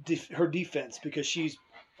her defense because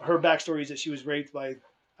her backstory is that she was raped by,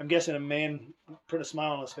 I'm guessing, a man put a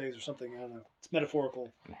smile on his face or something. I don't know. It's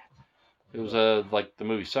metaphorical. It was like the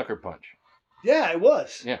movie Sucker Punch. Yeah, it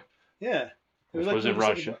was. Yeah. Yeah. It was in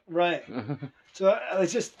Russia. Right. So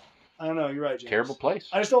it's just, I don't know. You're right, James. Terrible place.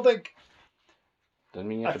 I just don't think. Doesn't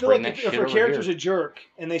mean you have I to feel bring like that if shit her over character's here. a jerk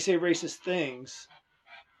and they say racist things,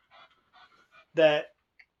 that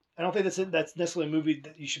I don't think that's necessarily a movie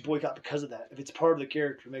that you should boycott because of that. If it's part of the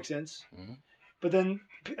character, makes sense. Mm-hmm. But then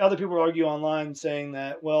other people argue online saying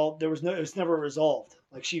that, well, it was never resolved.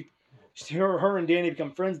 Like her and Danny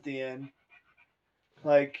become friends at the end.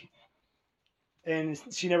 Like, and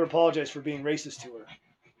she never apologized for being racist to her.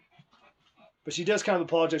 But she does kind of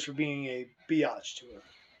apologize for being a biatch to her.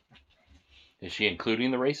 Is she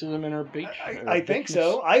including the racism in her beach? I think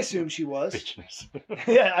so. I assume she was.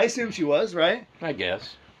 Yeah, I assume she was, right? I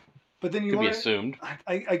guess. But then could be assumed.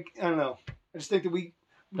 I don't know. I just think that we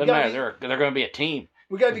doesn't matter. They're going to be a team.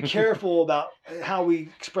 We got to be careful about how we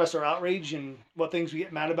express our outrage and what things we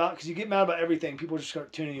get mad about. Because you get mad about everything, people just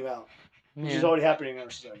start tuning you out, which is already happening in our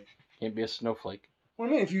society. Can't be a snowflake. Well,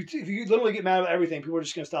 I mean, if you literally get mad about everything, people are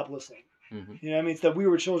just going to stop listening. Mm-hmm. You know what I mean? It's the We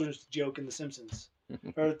Were Children's joke in The Simpsons.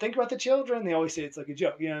 Or think about the children. They always say it's like a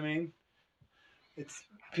joke. You know what I mean? It's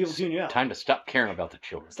people tune you out. Time to stop caring about the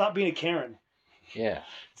children. Stop being a Karen. Yeah.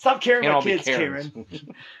 Stop caring Can't about all be kids, Karens. Karen.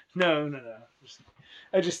 No.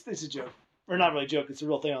 It's a joke, or not really a joke. It's a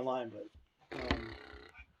real thing online, but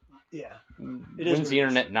yeah, it is When's what the it is.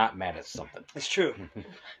 internet not mad at something? It's true.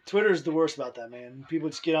 Twitter is the worst about that, man. People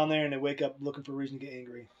just get on there and they wake up looking for a reason to get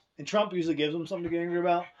angry. And Trump usually gives them something to get angry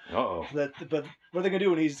about. Uh-oh. But what are they gonna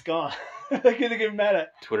do when he's gone? They're gonna get mad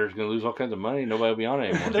at. Twitter's going to lose all kinds of money. Nobody will be on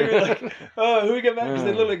it anymore. They're like, oh, who we get mad? Because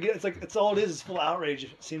they literally get. It's like it's all it is. It's full of outrage.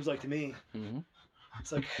 It seems like to me. Mm-hmm.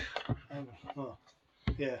 It's like,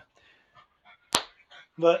 yeah.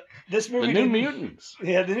 But this movie, The New Mutants.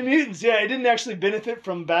 Yeah, the New Mutants. Yeah, it didn't actually benefit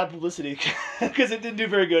from bad publicity because it didn't do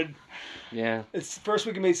very good. Yeah. Its first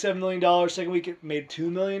week it made $7 million. Second week it made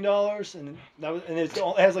 $2 million, and it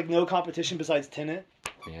has like no competition besides Tenet.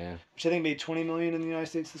 Yeah. Which I think made $20 million in the United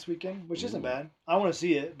States this weekend, which isn't bad. I want to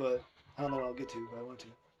see it, but I don't know when I'll get to. But I want to.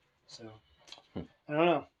 So I don't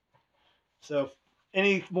know. So,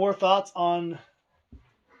 any more thoughts on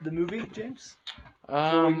the movie, James?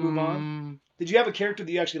 Before we move on, did you have a character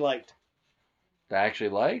that you actually liked? That I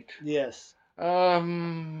actually liked? Yes. I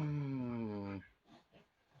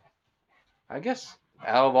guess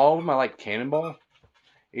out of all of them, I like Cannonball,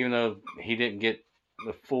 even though he didn't get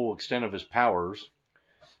the full extent of his powers.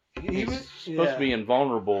 He's supposed to be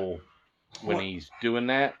invulnerable when he's doing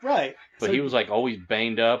that. Right. But so he was like always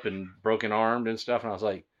banged up and broken armed and stuff. And I was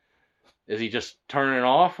like, is he just turning it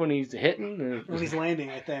off when he's hitting? Or when he's landing,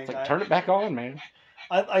 I think. It's like, turn it back on, man.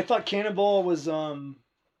 I thought Cannonball was probably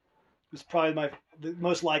the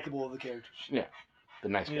most likable of the characters. Yeah. The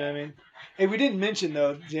nice guy. You know what I mean? Hey, we didn't mention,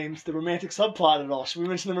 though, James, the romantic subplot at all. Should we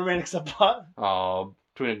mention the romantic subplot? Oh,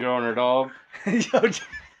 between a girl and her dog.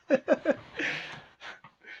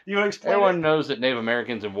 You want to explain Everyone knows that Native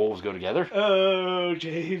Americans and wolves go together. Oh,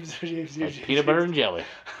 James. Like peanut butter and jelly.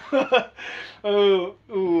 Yeah.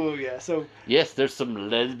 So yes, there's some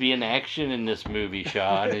lesbian action in this movie,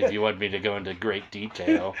 Sean, if you want me to go into great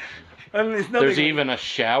detail. I mean, there's even a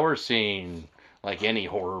shower scene, like any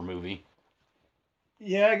horror movie.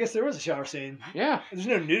 Yeah, I guess there was a shower scene. Yeah. There's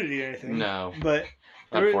no nudity or anything. No. But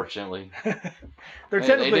unfortunately. they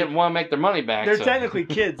didn't want to make their money back. They're technically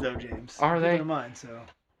kids, though, James. Are they? Keep in mind, so.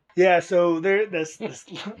 Yeah, so there's there's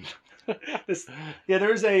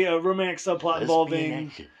a romantic subplot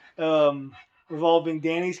involving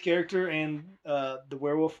Danny's character and the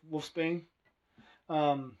werewolf Wolfsbane.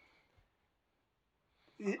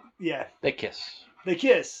 Yeah. They kiss. They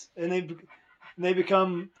kiss, and they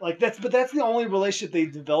become like that's. But that's the only relationship they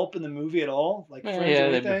develop in the movie at all, like friends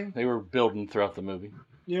and everything. They were building throughout the movie.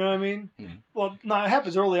 You know what I mean? Mm-hmm. Well, no, it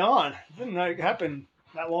happens early on. It didn't happen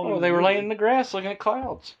that long. Well, they were laying in the grass looking at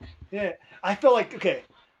clouds. Yeah, I felt like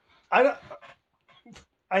I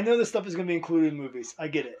know this stuff is going to be included in movies. I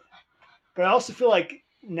get it, but I also feel like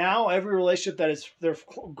now every relationship that is their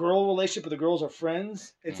girl relationship, where the girls are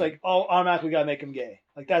friends, it's like automatically got to make them gay.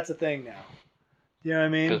 Like that's a thing now. You know what I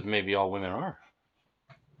mean? Because maybe all women are.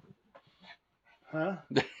 Huh?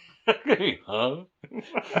 Huh?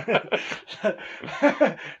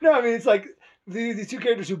 No, I mean it's like these two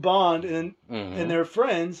characters who bond and they're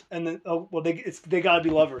friends, and then they got to be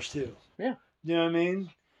lovers too. Yeah. You know what I mean?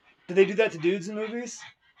 Do they do that to dudes in movies?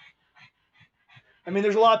 I mean,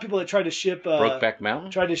 there's a lot of people that try to ship Brokeback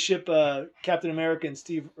Mountain. Tried to ship Captain America and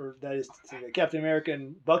Captain America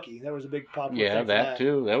and Bucky. That was a big popular. Yeah, thing that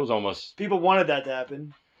too. That was almost. People wanted that to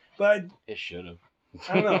happen, but it should have.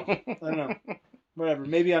 I don't know. Whatever.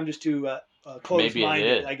 Maybe I'm just too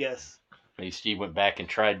close-minded. I guess. Maybe Steve went back and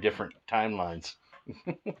tried different timelines.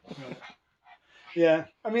 Yeah,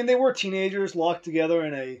 I mean they were teenagers locked together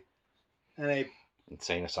in a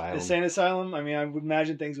insane asylum. Insane asylum. I mean, I would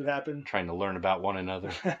imagine things would happen. Trying to learn about one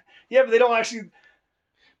another. Yeah, but they don't actually.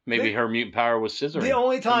 Maybe her mutant power was scissoring. The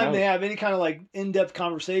only time they have any kind of like in-depth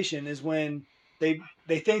conversation is when they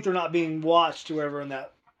think they're not being watched, whoever in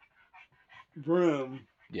that room.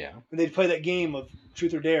 Yeah. And they play that game of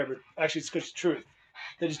truth or dare, but actually it's because it's truth.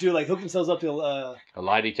 They just do like hook themselves up to a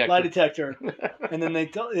lie detector. And then they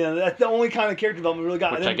tell that's the only kind of character development we really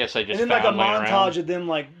got. Which I guess I just and then found like a montage around. of them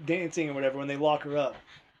like dancing or whatever when they lock her up.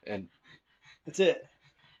 And that's it.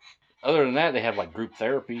 Other than that, they have like group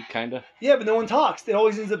therapy, kind of. Yeah, but no one talks. It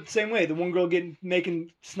always ends up the same way. The one girl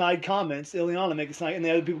making snide comments, Ileana making snide, and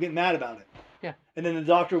the other people getting mad about it. Yeah. And then the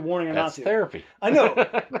doctor warning her not to. That's therapy. I know,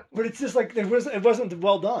 but it's just like it wasn't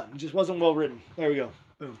well done. It just wasn't well written. There we go.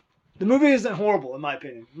 Boom. The movie isn't horrible in my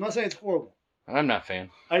opinion. I'm not saying it's horrible. I'm not a fan.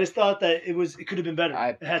 I just thought that it could have been better.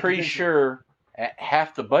 I'm pretty sure at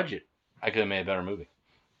half the budget, I could have made a better movie.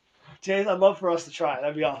 James, I'd love for us to try.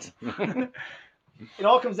 That'd be awesome. It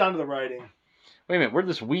all comes down to the writing. Wait a minute, where'd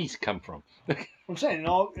this we come from? I'm saying,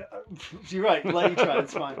 you're right. Let you try.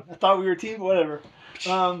 It's fine. I thought we were a team, but whatever.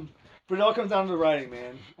 But it all comes down to the writing,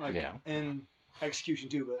 man. Yeah. And execution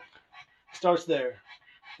too. But it starts there,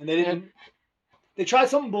 and they didn't. They tried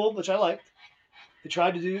something bold, which I liked. They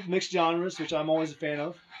tried to do mixed genres, which I'm always a fan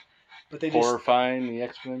of. But they just Horrifying the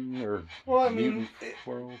X-Men or mutant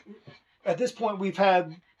world. At this point, we've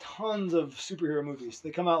had tons of superhero movies. They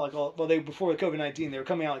come out before the COVID-19, they were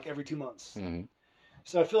coming out like every 2 months. Mm-hmm.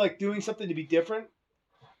 So I feel like doing something to be different,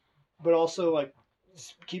 but also like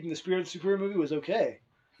keeping the spirit of the superhero movie was okay.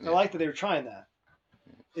 Yeah. I like that they were trying that.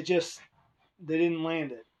 They didn't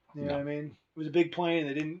land it. You know what I mean? It was a big plane.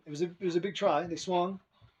 They didn't. It was a big try. They swung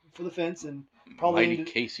for the fence and probably.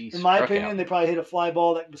 In my opinion, they probably hit a fly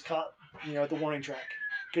ball that was caught, at the warning track.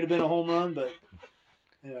 Could have been a home run, but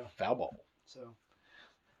foul ball. So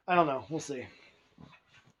I don't know. We'll see.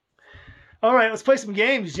 All right, let's play some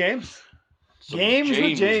games, James. Games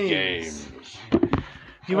with James. Do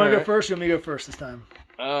you want to go first or want me to go first this time?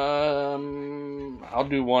 I'll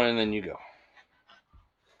do one and then you go.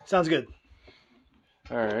 Sounds good.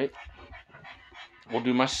 All right. We'll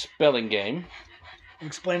do my spelling game.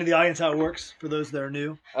 Explain to the audience how it works for those that are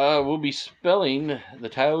new. We'll be spelling the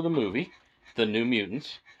title of the movie, The New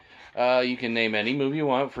Mutants. You can name any movie you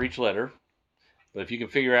want for each letter. But if you can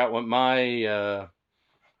figure out what my...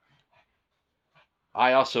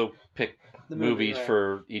 I also pick the movies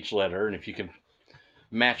for each letter. And if you can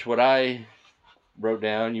match what I wrote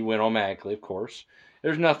down, you win automatically, of course.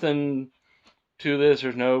 There's nothing to this.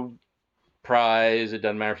 There's no prize. It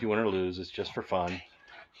doesn't matter if you win or lose. It's just for fun.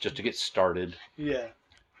 Just to get started. Yeah.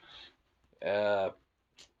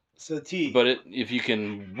 So T. But if you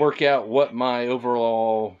can work out what my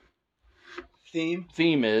overall theme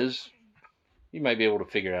is, you might be able to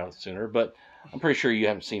figure it out sooner. But I'm pretty sure you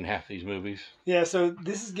haven't seen half these movies. Yeah, so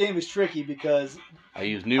this game is tricky because I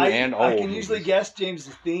use new and old. I can usually guess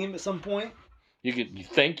James's theme at some point. You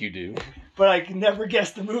think you do. But I can never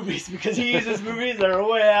guess the movies because he uses movies that are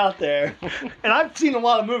way out there. And I've seen a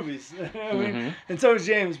lot of movies. I mean, and so has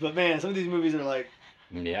James. But man, some of these movies are like...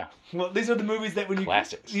 Yeah. Well, these are the movies that when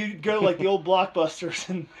Classics. you go to like the old Blockbusters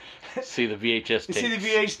and... see the VHS tapes. You see the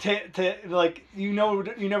VHS like, you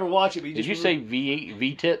never watch it. But Did you say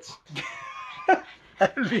V-tits?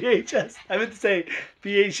 VHS. I meant to say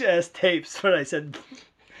VHS tapes, but I said...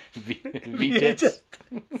 V-tits?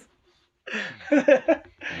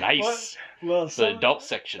 Nice. Well, the adult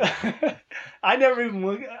section. I never even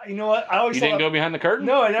look. You know what? I always. You didn't go behind the curtain?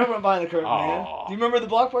 No, I never went behind the curtain, man. Do you remember the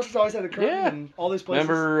Blockbusters always had a curtain? Yeah. And all these places.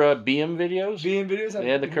 Remember BM videos? BM videos. They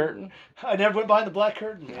had the curtain. I never went behind the black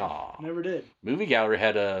curtain. Man. Never did. Movie Gallery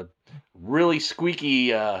had a really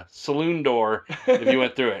squeaky saloon door if you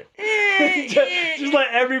went through it. just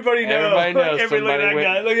let everybody know. Everybody knows. Look at that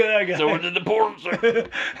guy. Look at that guy. So did the porn, sir.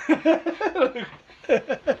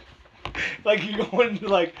 Like you're going to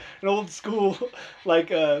like an old school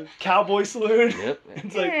like cowboy saloon. Yep.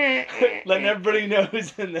 It's like letting everybody know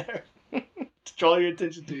who's in there to draw your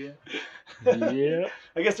attention to you. Yeah.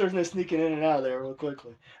 I guess there's no sneaking in and out of there real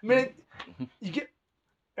quickly. I mean, you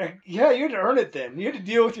had to earn it then. You had to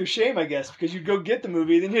deal with your shame, I guess, because you'd go get the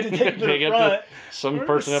movie, then you had to take it to the front. Some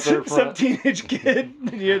person up there Some front. teenage kid.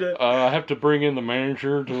 And you had to... I have to bring in the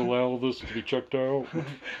manager to allow this to be checked out.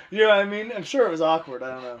 You know what I mean? I'm sure it was awkward. I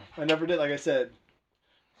don't know. I never did, like I said.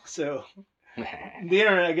 So, the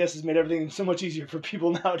internet, I guess, has made everything so much easier for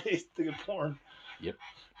people nowadays to get porn. Yep.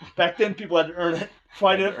 Back then, people had to earn it.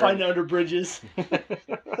 Find it under bridges.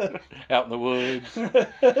 Out in the woods.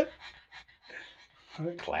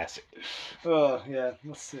 Classic. Oh, yeah.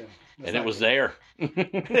 Let's see. And it was there.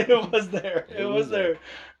 It was there. It was there.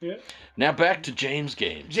 Yeah. Now back to James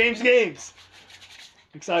Games. James Games.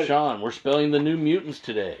 Excited. Sean, we're spelling The New Mutants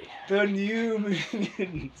today. The New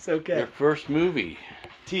Mutants. Okay. Your first movie.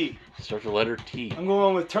 T. Starts with the letter T. I'm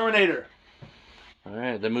going with Terminator. All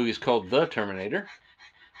right. The movie's called The Terminator.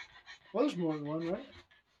 Well, there's more than one, right?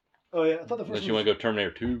 Oh, yeah. I thought the first Unless you want to go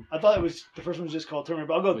Terminator 2. I thought the first one was just called Terminator,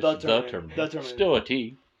 but I'll go The Terminator. The Terminator. Still a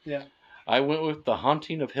T. Yeah. I went with The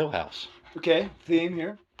Haunting of Hill House. Okay. Theme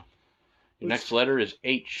here. The next letter is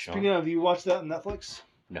H. Speaking of, you watched that on Netflix?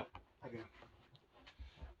 No. Okay.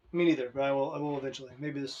 Me neither, but I will eventually.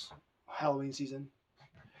 Maybe this Halloween season.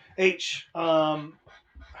 H.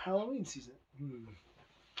 Halloween season.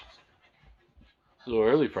 It's a little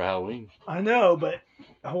early for Halloween. I know, but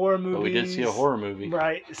horror movies. But we did see a horror movie.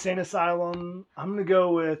 Right. Insane Asylum. I'm going to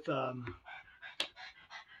go with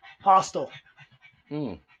Hostel.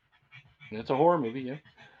 That's a horror movie, yeah.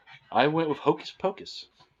 I went with Hocus Pocus.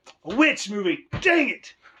 A witch movie. Dang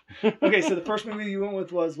it. Okay, so the first movie you went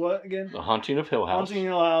with was what again? The Haunting of Hill House. Haunting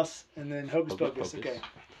Hill House, and then Hocus Hocus Pocus. Okay.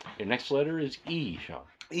 Your next letter is E, Sean.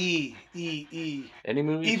 E. Any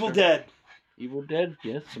movie? Evil Dead. Evil Dead?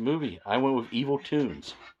 Yes, a movie. I went with Evil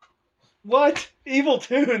Tunes. What? Evil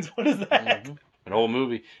Tunes? What is that? Mm-hmm. An old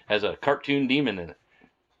movie has a cartoon demon in it.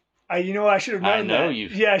 You know, I should have known I know that.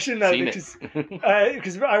 you've Yeah, I should have known seen it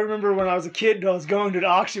because I remember when I was a kid, I was going to an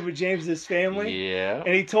auction with James's family. Yeah.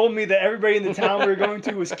 And he told me that everybody in the town we were going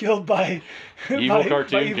to was killed by Evil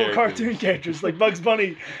cartoon characters like Bugs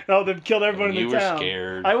Bunny, and all of them killed everyone in the town. You were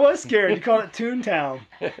scared. I was scared. He called it Toontown.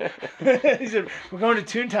 He said, "We're going to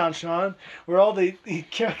Toontown, Sean, where all the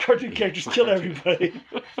cartoon characters killed everybody."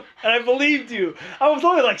 And I believed you. I was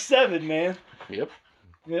only like 7, man. Yep.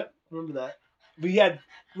 Remember that. We had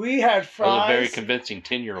fries. I was a very convincing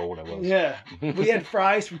 10-year-old. I was. Yeah. We had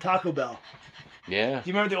fries from Taco Bell. Yeah. Do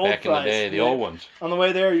you remember the old back fries? In the day, the old ones. On the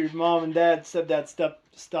way there, your mom and dad, stepdad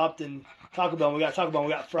stopped in Taco Bell. And we got Taco Bell and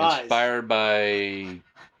we got fries. Inspired by,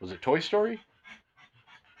 was it Toy Story?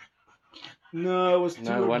 No, it was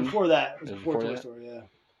before that. It was before Toy Story, yeah.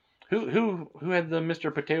 Who had the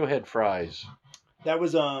Mr. Potato Head fries? That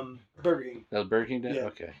was Burger King. That was Burger King? Yeah.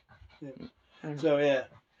 Okay. Yeah. So, yeah.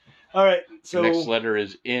 All right. So the next letter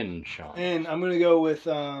is N, Sean. And I'm going to go with...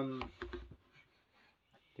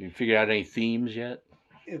 you figured out any themes yet?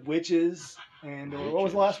 Witches. And what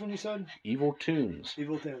was the last one you said? Evil Tunes.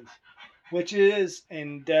 Evil Tunes. Witches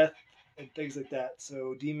and death and things like that.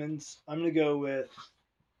 So demons. I'm going to go with...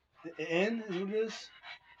 N is what it is?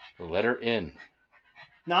 The letter N.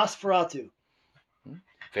 Nosferatu.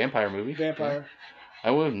 Vampire movie. Vampire. Yeah.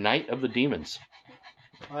 I went with Night of the Demons.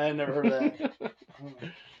 I had never heard of that.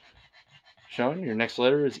 Sean, your next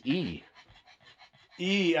letter is E.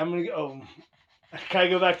 E. I'm going to go... can I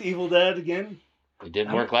go back to Evil Dead again? It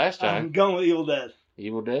didn't work last time. I'm going with Evil Dead.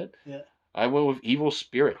 Evil Dead? Yeah. I went with Evil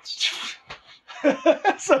Spirits.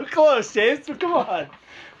 So close, James. Come on.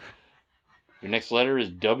 Your next letter is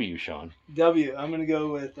W, Sean. W. I'm going to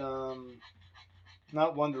go with...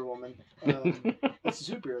 not Wonder Woman. That's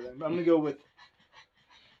a superhero then. But I'm going to go with...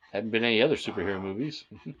 Haven't been any other superhero movies.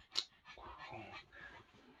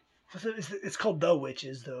 It's called The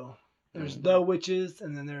Witches, though. There's The Witches,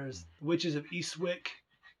 and then there's Witches of Eastwick.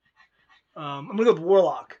 I'm going to go with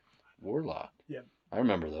Warlock. Warlock? Yep. I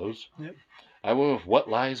remember those. Yep. I went with What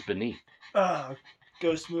Lies Beneath.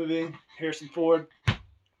 Ghost movie. Harrison Ford.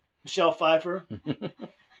 Michelle Pfeiffer.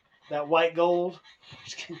 That white gold.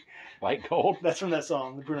 Just kidding. White gold? That's from that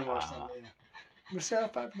song, the Bruno Mars song. Yeah. Michelle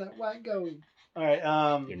Pfeiffer, that white gold. All right.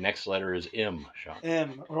 Your next letter is M, Sean.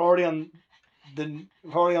 M. We're already on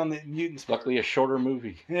the Mutants. Luckily, a shorter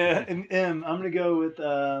movie. Yeah, and M. I'm gonna go with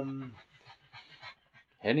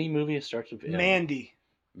any movie that starts with M. Mandy.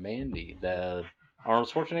 Mandy, the Arnold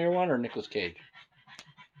Schwarzenegger one or Nicolas Cage?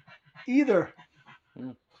 Either.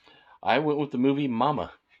 I went with the movie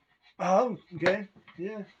Mama. Oh, okay.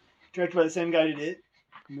 Yeah. Directed by the same guy who did it.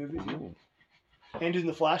 Movies. Ooh. And doing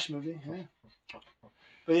the Flash movie. Yeah.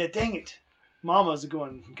 But yeah, dang it. Mama's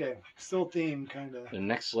going. Okay. Still theme, kind of. The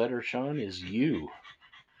next letter, Sean, is U.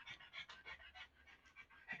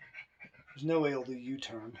 There's no way it'll do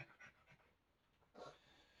U-turn.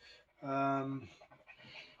 I'm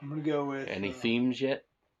going to go with... Any themes yet?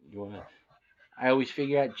 You want to... I always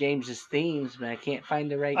figure out James's themes, but I can't find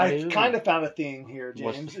the right I movie. kind of found a theme here, James.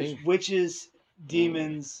 What's the theme? It's witches,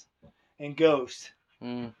 demons, and ghosts.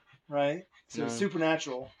 Right? So No.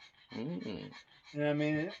 Supernatural. Mm. You know what I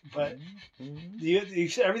mean? But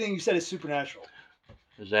everything you said is supernatural.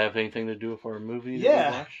 Does that have anything to do with our movie that Yeah,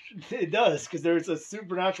 we watched? it does, because there's a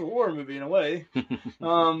supernatural horror movie in a way.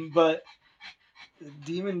 But the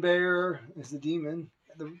Demon Bear is the demon.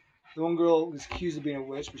 The one girl was accused of being a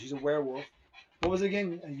witch, but she's a werewolf. What was it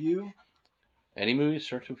again? A U? Any movie that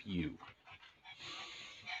starts with U.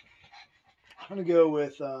 I'm gonna go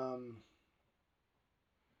with I'm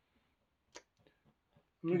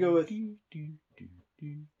gonna go with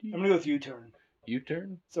U-Turn.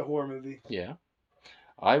 U-Turn? It's a horror movie. Yeah.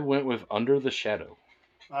 I went with Under the Shadow.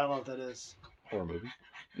 I don't know what that is. Horror movie.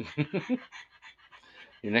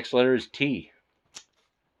 Your next letter is T.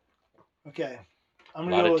 Okay. I'm A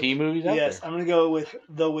gonna lot go of with, T movies out yes, there. I'm gonna go with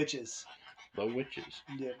The Witches. The Witches.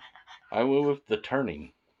 Yeah. I went with The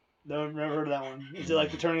Turning. Never heard of that one. Is it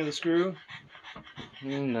like The Turning of the Screw?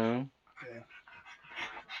 No. Okay.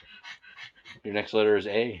 Your next letter is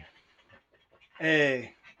A.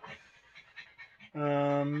 A.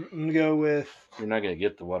 I'm gonna go with. You're not going to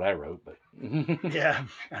get the what I wrote, but... Yeah,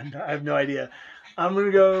 I have no idea. I'm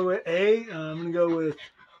gonna go with A. I'm gonna go with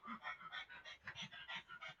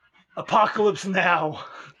Apocalypse Now.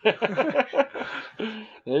 It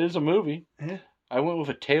is a movie. Yeah. I went with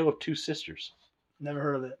A Tale of Two Sisters. Never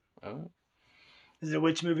heard of it. Oh, Is it a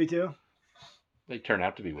witch movie too? they turn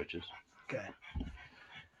out to be witches. Okay.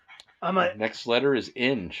 I might. Next letter is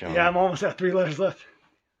N, Sean. Yeah, I'm almost at 3 letters left.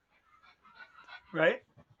 Right?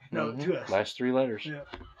 No, Mhm. 2 S. Last 3 letters. Yeah.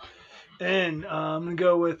 And I'm gonna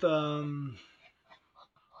go with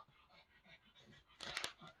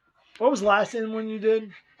what was the last N one you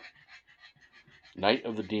did? Night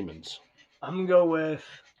of the Demons. I'm gonna go with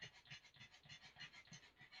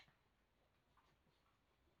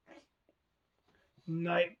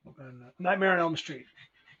Nightmare on Elm Street.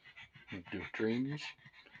 Do Dreams.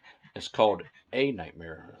 It's called A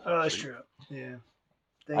Nightmare. Oh, that's true. Yeah.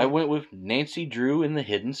 I went with Nancy Drew in the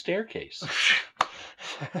Hidden Staircase.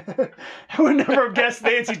 I would never have guessed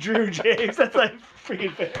Nancy Drew, James. That's like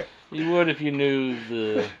freaking fair. You would if you knew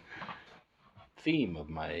the theme of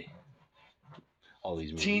all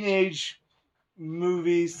these movies. Teenage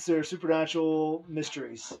movies or supernatural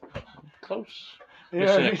mysteries. Close. Yeah,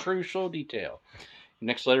 Missing a crucial detail.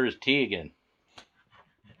 Next letter is T again.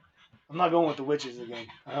 I'm not going with the witches again.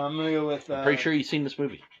 I'm gonna go with. I'm pretty sure you've seen this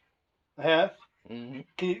movie. I have.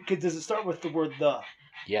 Mm-hmm. Does it start with the word the?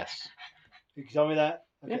 Yes. You can tell me that.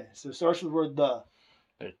 Okay, Yeah. so it starts with the word the.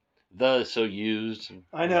 The is so used.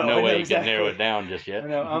 I know. No I know way exactly. you can narrow it down just yet. I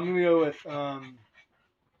know. I'm gonna go with the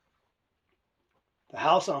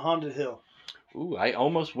House on Haunted Hill. Ooh, I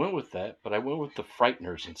almost went with that, but I went with the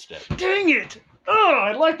Frighteners instead. Dang it! Oh,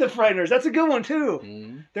 I like the Frighteners. That's a good one too.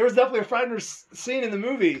 Mm-hmm. There was definitely a Frighteners scene in the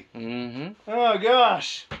movie. Mm-hmm. Oh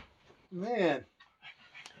gosh, man.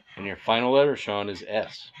 And your final letter, Sean, is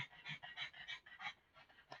S.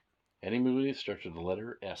 Any movie that starts with the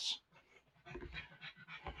letter S.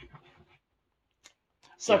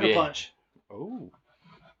 Sucker Punch. Oh,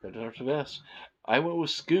 that starts with S. I went with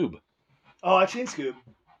Scoob. Oh, I've seen Scoob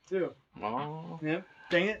too. Oh. Yep.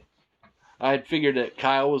 Dang it. I had figured that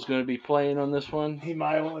Kyle was going to be playing on this one. He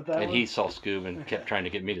might have went with that And one. he saw Scoob and kept trying to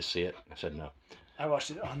get me to see it. I said no. I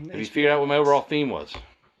watched it on Have you figured out what my overall theme was?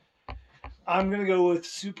 I'm going to go with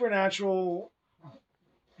supernatural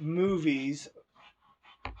movies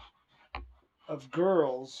of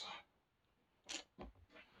girls.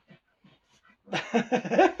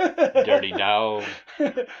 Dirty Dog.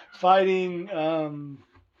 Fighting, I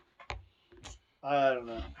don't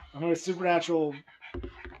know. I'm going with supernatural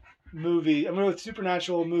movie. I'm going with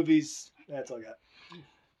supernatural movies. That's all I got.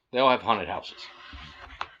 They all have haunted houses.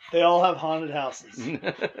 They all have haunted houses.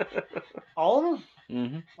 All of them?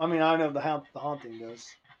 Mm-hmm. I mean, I know the haunting does.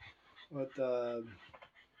 But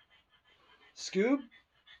Scoob?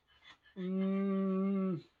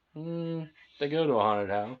 They go to a haunted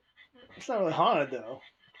house. It's not really haunted, though.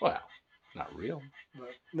 Well, not real. But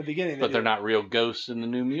in the beginning, But they're not real ghosts in the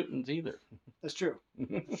New Mutants either. That's true.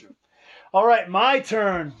 That's true. All right, my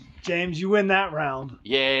turn. James, you win that round.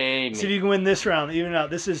 Yay, me. See if you can win this round. Even out.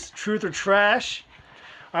 This is truth or trash.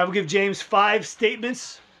 I will give James 5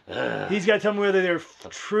 statements. He's got to tell me whether they're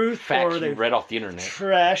truth Facts or they're you read off the internet.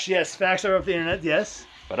 trash. Yes, facts are off the internet. Yes.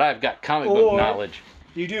 But I've got comic book Or- knowledge.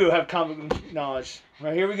 You do have comic book knowledge.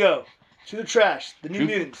 Right, here we go. Truth or trash. The New Truth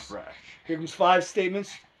or Mutants. trash. Here comes 5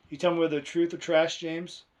 statements. You tell me whether they're truth or trash,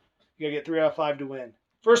 James. You got to get 3 out of 5 to win.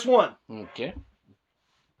 First one. Okay.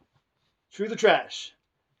 Truth or trash.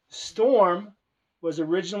 Storm was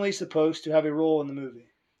originally supposed to have a role in the movie.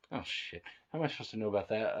 Oh, shit. How am I supposed to know about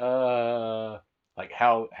that? Like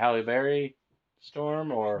Halle Berry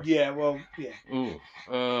Storm or... Yeah, well, yeah.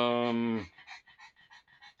 Ooh.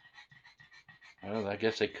 Well, I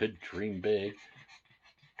guess they could dream big.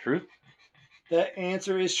 Truth? That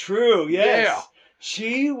answer is true. Yes. Yeah.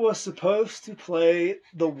 She was supposed to play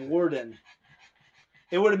the warden.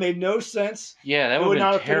 It would have made no sense. Yeah, that It would would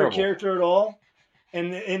not have have been fit her terrible. character at all.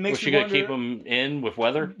 And it makes Was she me going wonder. to keep them in with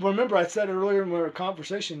weather? Remember, I said earlier in our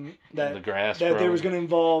conversation that The grass that they growing? was going to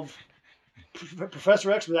involve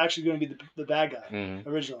Professor X was actually going to be the bad guy Mhm.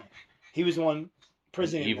 originally. He was the one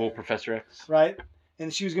prisoning Evil there, Professor X? right?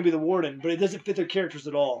 And she was going to be the warden, but it doesn't fit their characters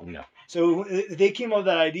at all. No. So they came up with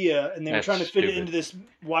that idea, and they were That's trying to fit it stupid. into this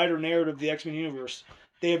wider narrative of the X-Men universe.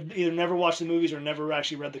 They have either never watched the movies or never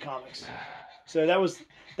actually read the comics. So that was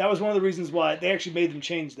one of the reasons why they actually made them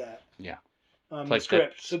change that. Yeah. The Like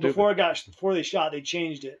script. that So stupid- before they shot, they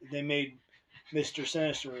changed it. They made Mr.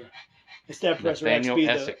 Sinister instead of Professor X Nathaniel be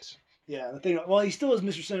the Essex. yeah. The thing. Well, he still is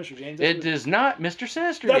Mr. Sinister, James. It is not Mr.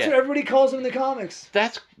 Sinister That's yet. what everybody calls him in the comics.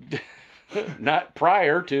 That's not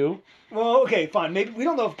prior to. Well, okay, fine. Maybe we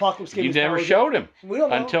don't know if Apocalypse gave You his never powers. showed him We don't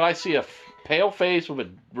know. until I see a pale face with a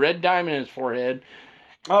red diamond in his forehead.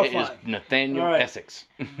 Oh, It is fine. Nathaniel All right. Essex.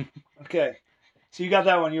 Okay. So you got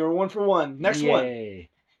that one. You were 1 for 1. Next one. Yay.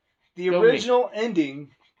 The Go me. original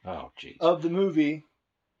ending Oh, jeez. of the movie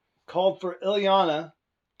called for Ilyana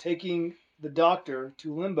taking the Doctor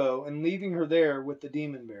to Limbo and leaving her there with the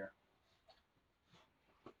Demon Bear?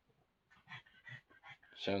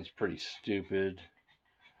 Sounds pretty stupid.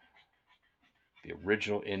 The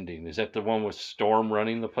original ending. Is that the one with Storm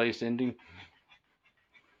running the place ending?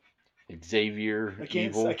 Xavier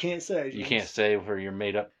evil. I can't say. You can't say where you're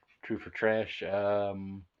made up true for trash.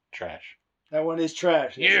 Trash. That one is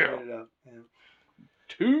trash. Yes, Yeah. I made it up. Yeah.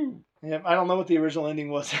 2. Yeah, I don't know what the original ending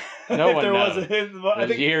was. No if one there knows. was I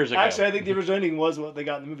think, years ago. Actually, I think the original ending was what they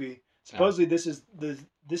got in the movie. Supposedly, this is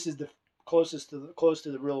the close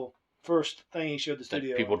to the real first thing he showed the studio.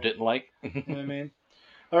 That people didn't like. You know what I mean?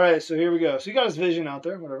 All right, so here we go. So you got his vision out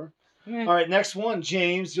there, whatever. Yeah. All right, next one,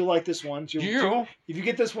 James. You'll like this one. Yeah. If you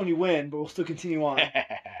get this one, you win, but we'll still continue on.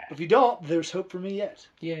 If you don't, there's hope for me yet.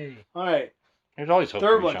 Yay. All right. There's always hope.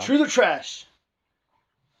 Third for one, Sean. Truth or Trash.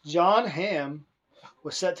 John Hamm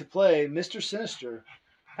was set to play Mr. Sinister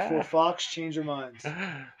before Fox changed their minds.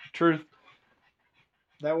 Truth.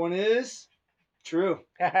 That one is true.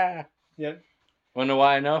 Yep. Want to know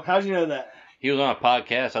why I know? How'd you know that? He was on a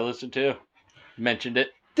podcast I listened to. Mentioned it.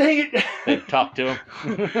 Dang it! They talked to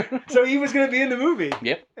him. So he was going to be in the movie.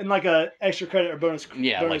 Yep. In like a extra credit or bonus.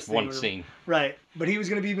 Yeah, bonus like one thing, scene. Right, but he was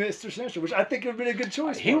going to be Mr. Sinister, which I think would have been a good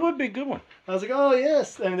choice. He would be a good one. I was like, oh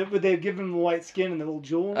yes, and would they give him the white skin and the little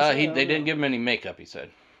jewel? They didn't give him any makeup. He said.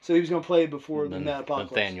 So he was going to play before the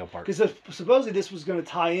Apocalypse. Nathaniel part. Because supposedly this was going to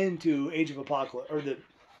tie into Age of Apocalypse, or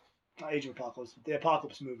not Age of Apocalypse, the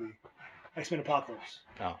Apocalypse movie, X-Men Apocalypse.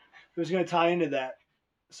 Oh. It was going to tie into that.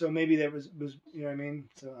 So maybe that was you know what I mean?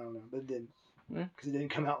 So I don't know, but it didn't. Because it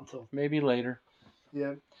didn't come out until. Maybe later.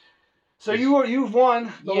 Yeah. So you've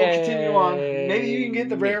won, but we'll continue on. Maybe you can get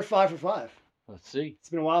the rare 5 for 5. Let's see. It's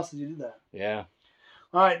been a while since you did that. Yeah.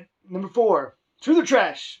 All right, number 4. Truth or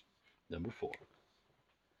Trash? Number 4.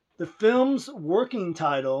 The film's working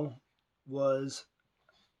title was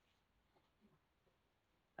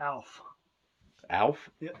Alf. Alf?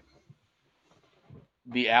 Yep.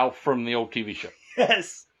 The Alf from the old TV show.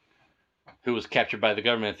 Yes. Who was captured by the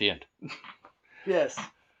government at the end. Yes.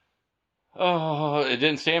 Oh, it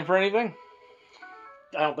didn't stand for anything?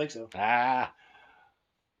 I don't think so. Alf.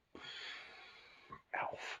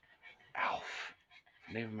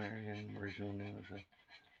 Native American original name was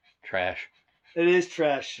Trash. It is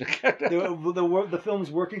trash. the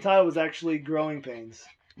film's working title was actually Growing Pains.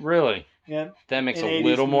 Really? Yeah. That makes a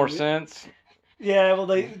little more sense. Yeah, well,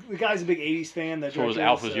 the guy's a big '80s fan. So was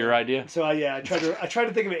Alf was your idea? So I tried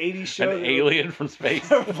to think of an '80s show. An alien from space.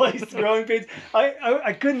 Replaced Growing Pains.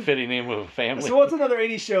 I couldn't. Fitting in with a family. So what's another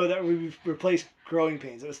 '80s show that we replaced Growing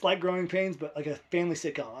Pains? It was like Growing Pains, but like a family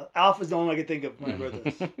sitcom. Alf was the only one I could think of when I wrote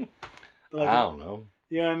this. Like, I don't know.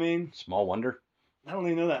 You know what I mean? Small Wonder. I don't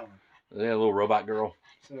even know that one. Yeah, a little robot girl.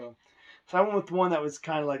 So I went with one that was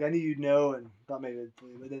kind of like I knew you'd know and thought maybe I'd play.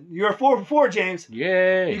 But then you're 4 for 4, James.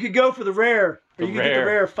 Yay! You could go for the rare. Or you could get the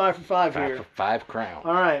rare 5 for 5 here. 5 for 5 crown.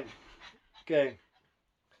 All right. Okay.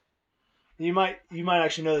 You might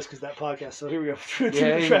actually know this because that podcast. So here we go. Truth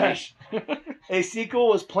or Trash. A sequel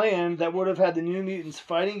was planned that would have had the New Mutants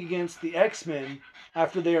fighting against the X-Men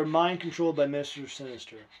after they are mind controlled by Mr.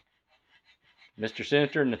 Sinister. Mr.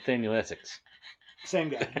 Sinister and Nathaniel Essex. Same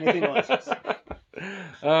guy. Nathaniel Essex.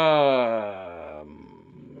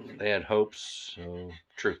 They had hopes, so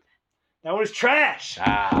truth. That one is trash.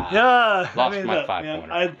 Yeah. Lost my look,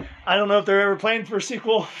 5-pointer. I don't know if they're ever planning for a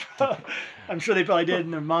sequel. I'm sure they probably did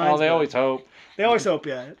in their minds. Oh, they always hope. They always hope,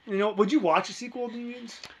 yeah. You know, would you watch a sequel of the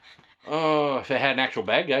Mutants? If it had an actual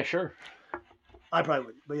bad guy, sure. I probably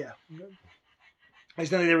would, but yeah. I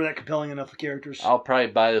just don't think they were that compelling enough of characters. I'll probably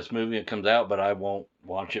buy this movie when it comes out, but I won't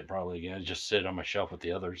watch it probably again. It'll just sit on my shelf with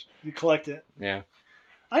the others. You collect it. Yeah.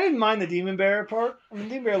 I didn't mind the Demon Bear part. I mean,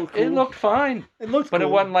 Demon Bear looked cool. It looked fine. It looked but cool.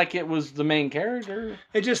 it wasn't like it was the main character.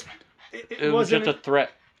 It just... It was just a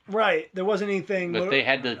threat. Right. There wasn't anything... But they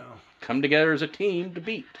had to come together as a team to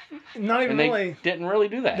beat. Not even and really. They didn't really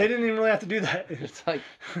do that. They didn't even really have to do that. It's like...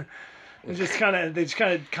 They just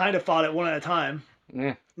kind of fought it one at a time.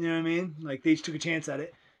 Yeah. You know what I mean? Like, they each took a chance at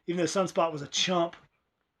it. Even though Sunspot was a chump.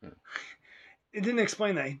 It didn't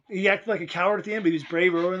explain that. He acted like a coward at the end, but he was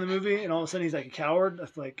brave earlier in the movie, and all of a sudden he's like a coward.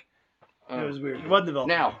 That's like... It was weird. It wasn't developed.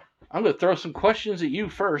 Now, I'm going to throw some questions at you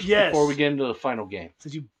first before we get into the final game.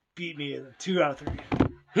 Since you beat me at 2 out of 3.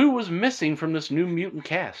 Who was missing from this New Mutant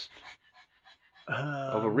cast?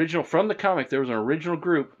 From the comic, there was an original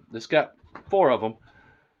group. This got 4 of them.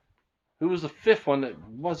 Who was the 5th one that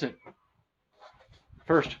wasn't?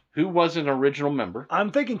 First, who was an original member?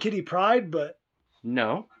 I'm thinking Kitty Pryde, but...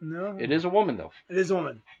 No. No? It is a woman, though. It is a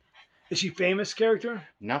woman. Is she a famous character?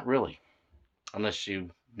 Not really. Unless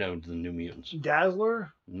you known to the New Mutants.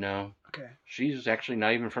 Dazzler? No. Okay. She's actually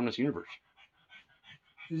not even from this universe.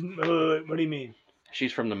 What do you mean?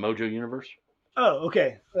 She's from the Mojo universe. Oh,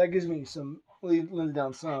 okay. That gives me some, leads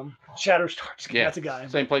down some. Shatterstar. Yeah, That's a guy.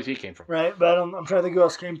 Same place he came from. Right, but I'm trying to think who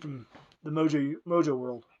else came from the Mojo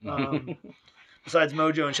world. Besides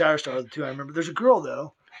Mojo and Shatterstar, the two I remember. There's a girl,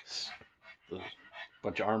 though. The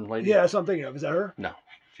bunch of armed ladies? Yeah, that's what I'm thinking of. Is that her? No,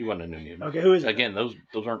 she wasn't a New Mutant. Okay, who is it? Again, those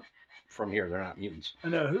aren't from here. They're not mutants. I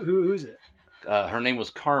know. Who's it? Her name was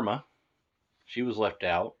Karma. She was left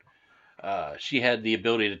out. She had the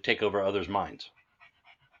ability to take over others' minds.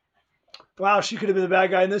 Wow, she could have been the bad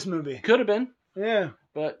guy in this movie. Could have been. Yeah.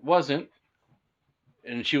 But wasn't.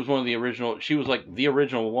 And she was one of the original. She was like the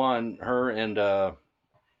original one. Her and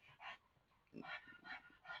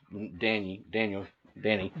Danny Daniel.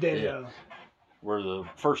 were the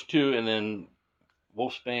first two, and then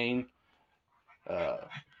Wolfsbane,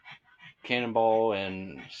 Cannonball,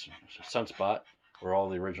 and Sunspot were all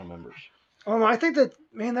the original members. Oh, no, I think that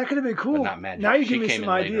could have been cool. But not Magic. Now you She give me came some in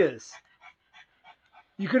later. ideas.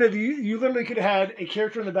 You could have. You literally could have had a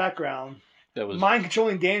character in the background That was mind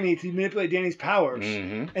controlling Danny to manipulate Danny's powers,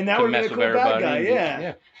 and and that would have been a cool bad guy.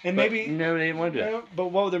 Yeah. And But maybe no, they didn't want to do that. But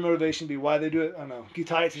what would their motivation be? Why they do it? I don't know. You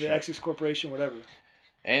tie it to the Exodus Corporation, whatever.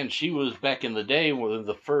 And she was back in the day one of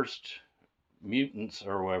the first mutants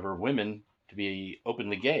or whatever women to be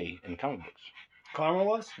openly gay in comic books. Karma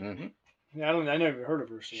was. Mm-hmm. Yeah, I never heard of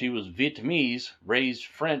her. So. She was Vietnamese, raised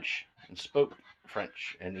French, and spoke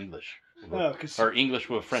French and English. Or English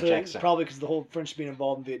with a French accent. Probably because the whole French being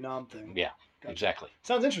involved in Vietnam thing. Yeah, Gotcha. exactly.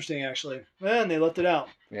 Sounds interesting, actually. And they left it out.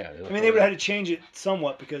 Yeah. I mean, they would have had to change it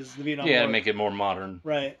somewhat because the Vietnam War. To make it more modern.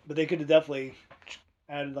 Right, but they could have definitely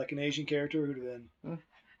added like an Asian character who'd have been,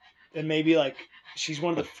 and maybe like she's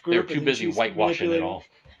one of the group. They're too busy whitewashing it all.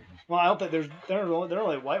 Well, I don't think they're not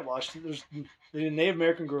really whitewashed. There's the Native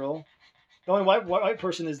American girl. The only white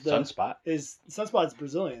person is Sunspot. Sunspot's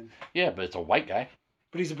Brazilian. Yeah, but it's a white guy.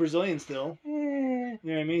 But he's a Brazilian still. You know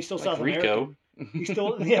what I mean? He's still Like South Rico. American. He's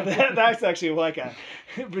still that's actually a white guy.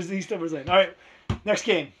 He's still Brazilian. All right, next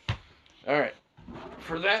game. All right,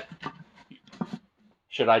 for that,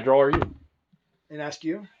 should I draw or you? And ask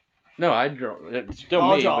you. No, I draw. It's still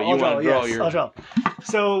I'll me, draw, but you want to draw yes, your. I'll draw.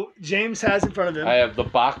 So James has in front of him. I have the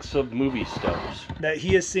box of movie stubs that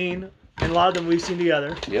he has seen, and a lot of them we've seen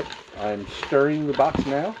together. Yep, I'm stirring the box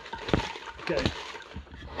now. Okay.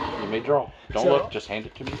 You may draw. Don't look. Just hand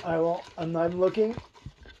it to me. I will. I'm not looking.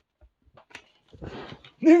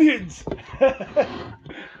 New Mutants.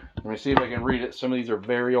 Let me see if I can read it. Some of these are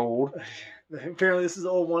very old. Apparently, this is the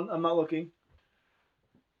old one. I'm not looking.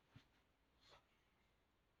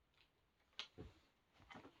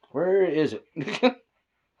 Where is it?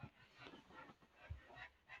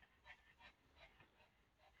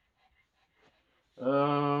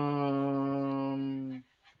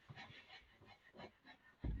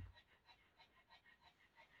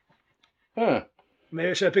 Huh.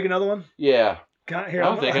 Maybe should I pick another one? Yeah. Here,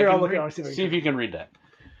 I'll look at it. See if you can read that.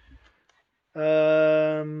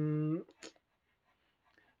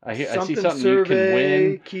 I see something survey, you can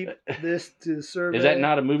win. Keep this to the survey. Is that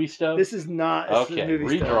not a movie stub? This is not. Okay,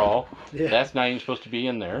 redraw. Yeah. That's not even supposed to be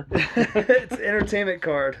in there. It's an entertainment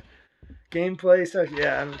card. Gameplay stuff.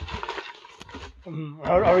 Yeah. I'll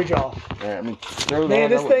redraw. All right, I mean, throw Man,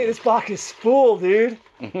 this box is full, dude.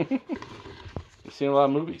 You've seen a lot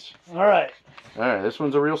of movies. All right. All right, this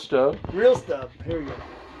one's a real stub. Real stub. Here we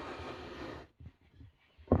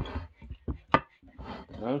go.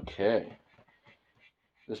 Okay.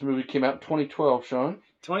 This movie came out in 2012, Sean.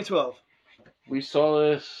 2012. We saw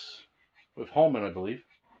this with Holman, I believe.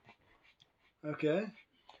 Okay.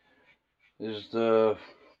 This is the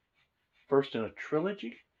first in a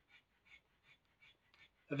trilogy?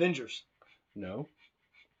 Avengers. No.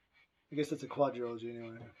 I guess that's a quadrilogy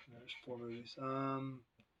anyway. There's 4 movies.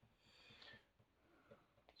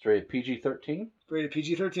 It's rated PG-13. Rated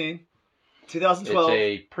PG-13. 2012.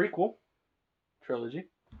 It's a prequel trilogy.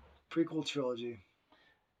 Prequel trilogy.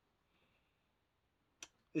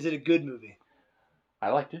 Is it a good movie? I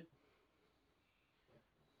liked it.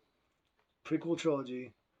 Prequel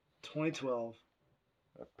trilogy, 2012.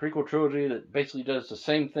 A prequel trilogy that basically does the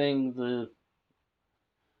same thing the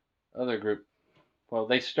other group. Well,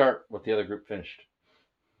 they start what the other group finished.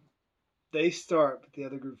 They start, but the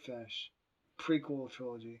other group finish. Prequel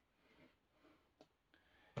trilogy.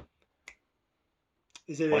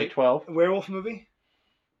 Is it 2012? a werewolf movie?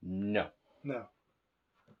 No. No.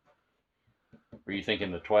 Were you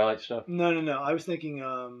thinking the Twilight stuff? No. I was thinking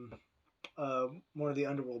one of the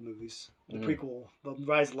Underworld movies. The prequel, The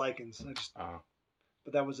Rise of Lycans.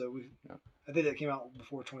 But that was I think that came out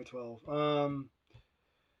before 2012.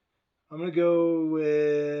 I'm gonna go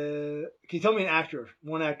with. Can you tell me an actor?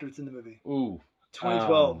 One actor that's in the movie. Ooh.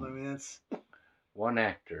 2012. I mean, that's one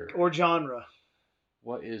actor. or genre.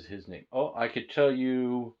 What is his name? Oh, I could tell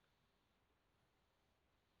you.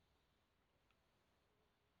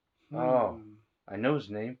 Oh, I know his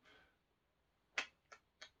name.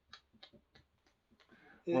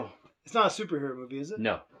 It's not a superhero movie, is it?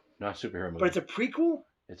 No, not a superhero movie. But it's a prequel?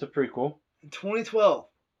 It's a prequel. In 2012.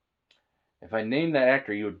 If I name that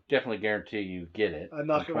actor, you would definitely guarantee you get it. I'm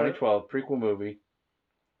not 2012 prequel movie.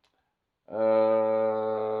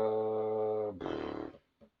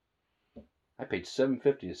 I paid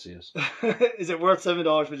 $7.50 to see this. Is it worth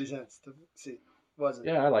 $7.50 to see? Was it?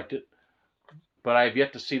 Yeah, I liked it, but I've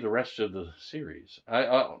yet to see the rest of the series.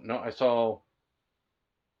 I saw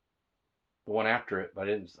the one after it, but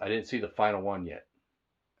I didn't see the final one yet.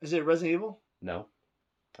 Is it Resident Evil? No,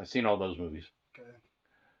 I've seen all those movies. Okay.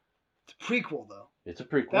 It's a prequel though. It's a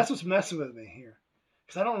prequel. That's what's messing with me here,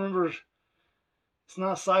 because I don't remember. It's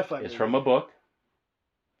not a sci-fi. It's movie. from a book.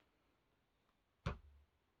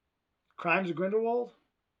 Crimes of Grindelwald?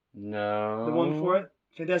 No. The one before it?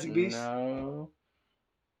 Fantastic Beasts? No.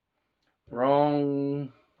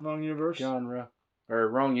 Wrong universe? Genre. Or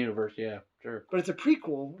wrong universe, yeah, sure. But it's a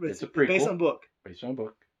prequel. It's a prequel. Based on a book. Based on a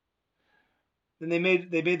book. Then they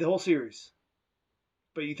made the whole series.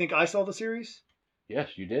 But you think I saw the series?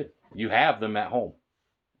 Yes, you did. You have them at home.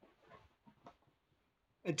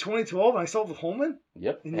 In 2012, I saw it with Holman?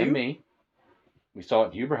 Yep, and me. We saw it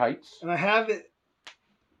in Huber Heights. And I have it.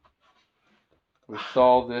 We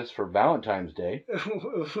saw this for Valentine's Day.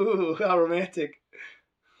 Ooh, how romantic.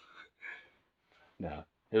 No,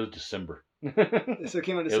 it was December. So it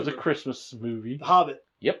came out in December. It was a Christmas movie. The Hobbit.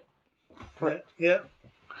 Yep. Yeah.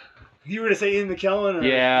 You were going to say Ian McKellen? Or,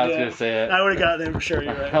 yeah, I was going to say it. I would have got it in for sure.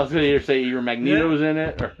 You're right. I was going to either say either Magneto's in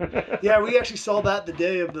it or... Yeah, we actually saw that the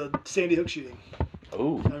day of the Sandy Hook shooting.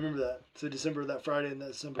 Oh. I remember that. So December, that Friday in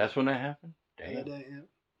December. That's when that happened? Damn. That day, yeah.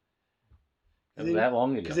 It was that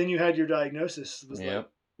long ago. Because then you had your diagnosis. Yep.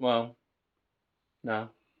 Well, no.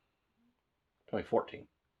 2014.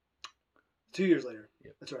 2 years later.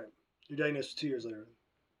 Yep. That's right. Your diagnosis 2 years later.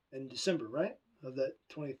 In December, right? Of that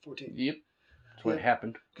 2014. Yep. That's when it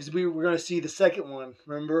happened. Because we were going to see the second one,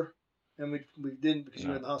 remember? And we didn't because you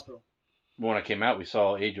were in the hospital. When I came out, we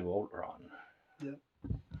saw Age of Ultron. Yep.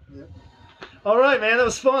 Yep. All right, man. That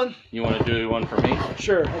was fun. You want to do one for me?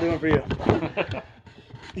 Sure. I'll do one for you.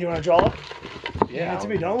 You want to draw it? Yeah. To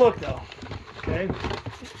me. Don't look, though. Okay?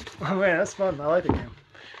 Oh, man. That's fun. I like the game.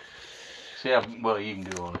 See how well you can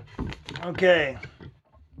do on it. Okay.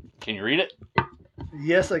 Can you read it?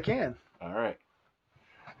 Yes, I can. All right.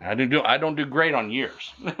 I don't do great on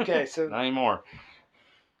years. Okay, so not anymore.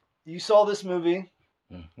 You saw this movie.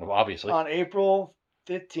 Well, obviously. On April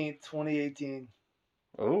 15th, 2018.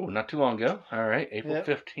 Oh, not too long ago. All right, April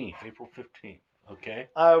 15th. April 15th. Okay.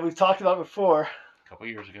 We've talked about it before. A couple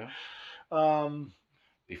years ago.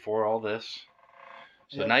 Before all this.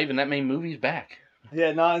 So not even that many movies back.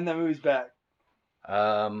 Yeah, not in that movie's back.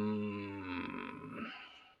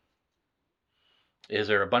 Is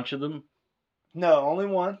there a bunch of them? No, only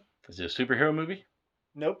one. Is it a superhero movie?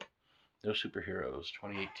 Nope. No superheroes.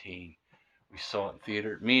 2018. We saw it in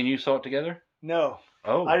theater. Me and you saw it together? No.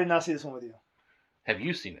 Oh. I did not see this one with you. Have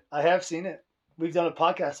you seen it? I have seen it. We've done a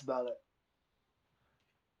podcast about it.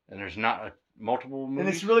 And there's not multiple movies? And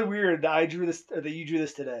it's really weird that you drew this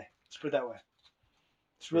today. Let's put it that way.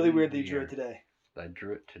 It's really weird that you drew it today. I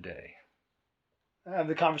drew it today.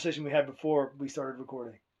 The conversation we had before we started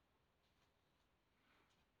recording.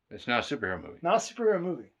 It's not a superhero movie. Not a superhero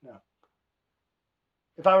movie, no.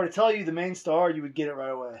 If I were to tell you the main star, you would get it right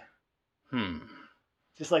away.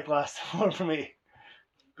 Just like last one for me.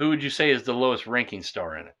 Who would you say is the lowest ranking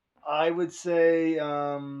star in it? I would say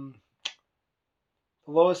the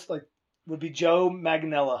lowest would be Joe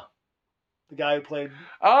Manganiello, the guy who played.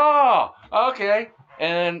 Oh, okay.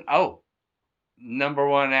 And number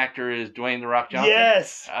one actor is Dwayne "The Rock" Johnson?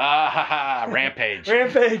 Yes. Rampage.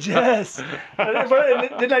 Rampage, yes.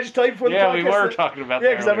 Didn't I just tell you before the podcast? Yeah, we were talking about that.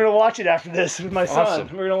 Yeah, because I'm going to watch it after this with my son.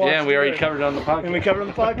 Awesome. We're gonna watch we already covered it on the podcast. And we covered it on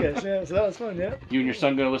the podcast, yeah. So that was fun, yeah. You and your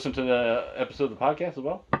son going to listen to the episode of the podcast as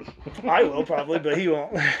well? I will probably, but he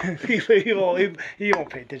won't. he won't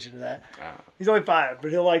pay attention to that. He's only 5, but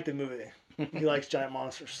he'll like the movie. He likes giant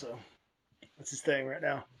monsters, so that's his thing right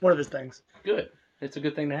now. One of his things. Good. It's a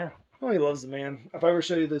good thing to have. Oh, he loves the man. If I ever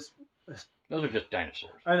show you this. Those are just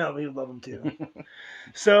dinosaurs. I know, but he'd love them too.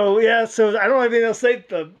 So I don't have anything else to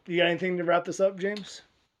say. You got anything to wrap this up, James?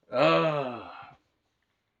 I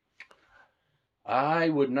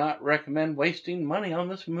would not recommend wasting money on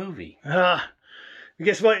this movie.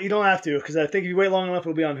 Guess what? You don't have to, because I think if you wait long enough,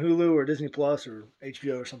 it'll be on Hulu or Disney Plus or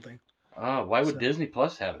HBO or something. Oh, why would Disney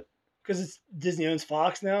Plus have it? Because Disney owns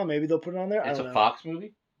Fox now. Maybe they'll put it on there. It's I don't a know. Fox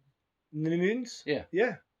movie? New Mutants? Yeah.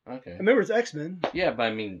 Yeah. Okay. Remember, it's X-Men. Yeah, but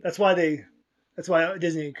I mean... That's why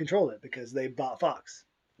Disney controlled it, because they bought Fox.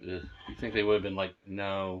 You think they would have been like,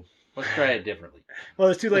 no, let's try it differently. Well,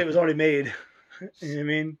 it's too late. It was already made. You know what I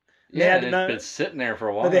mean? Yeah, it's been sitting there for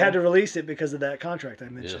a while. But they had to release it because of that contract I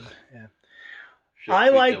mentioned. Ugh. Yeah. Should've I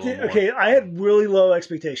tweaked liked a it. little more. Okay, I had really low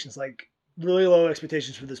expectations,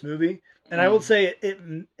 for this movie, and I will say it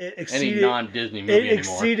exceeded. Any non-Disney movie It anymore.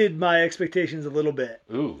 exceeded my expectations a little bit.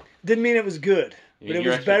 Ooh. Didn't mean it was good, You but mean it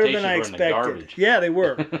your was better than I expectations were in the expected. garbage. Yeah, they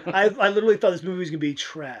were. I literally thought this movie was gonna be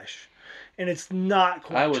trash, and it's not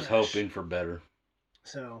quite. I was trash. hoping for better.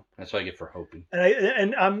 So That's what I get for hoping.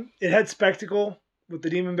 it had spectacle with the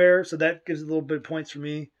Demon Bear, so that gives a little bit of points for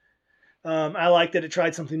me. I like that it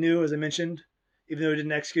tried something new, as I mentioned, even though it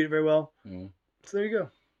didn't execute it very well. Mm. So there you go.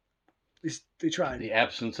 At least they tried. The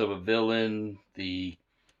absence of a villain, the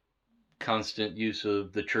constant use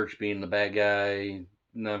of the church being the bad guy,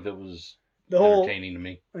 none of it was entertaining to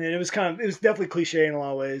me. I mean, it was definitely cliche in a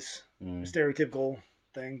lot of ways, Mm. stereotypical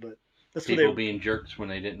thing, but that's People what being jerks when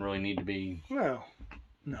they didn't really need to be. No,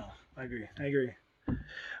 I agree.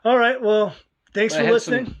 All right, well, thanks But for it had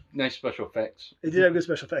listening. some nice special effects. They did have good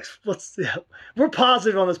special effects. We're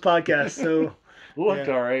positive on this podcast, so Looked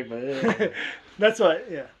Yeah. all right, but that's what.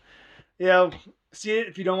 Yeah. See it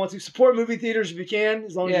if you don't want to. Support movie theaters if you can,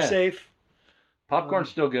 as long as Yeah. you're safe. popcorn's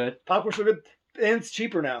still good. Popcorn's so good, and it's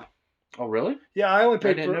cheaper now. Oh, really? Yeah, I only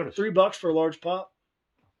paid didn't for notice. $3 for a large pop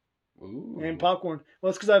Ooh. and popcorn. Well,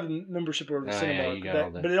 it's because I have a membership over Oh, Cinemark, yeah, you got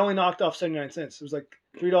all that. but it only knocked off 79 cents. It was like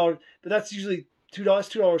 $3, but that's usually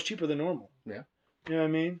 $2 cheaper than normal. Yeah. You know what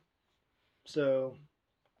I mean? So,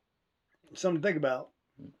 something to think about.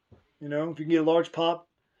 You know, if you can get a large pop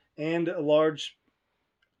and a large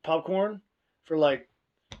popcorn for like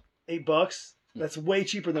 $8, that's way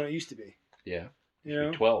cheaper than it used to be. Yeah. You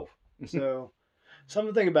know, 12. so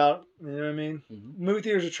something to think about. You know what I mean? Mm-hmm. Movie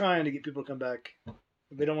theaters are trying to get people to come back.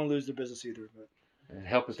 They don't want to lose their business either, but It'd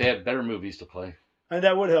help if they had better movies to play. and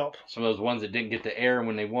that would help. Some of those ones that didn't get to air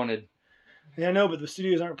when they wanted. Yeah, I know, but the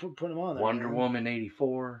studios aren't putting them on there. Wonder man. Woman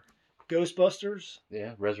 84. Ghostbusters.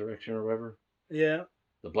 Yeah. Resurrection or whatever. Yeah.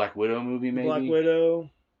 The Black Widow movie, maybe. Black Widow.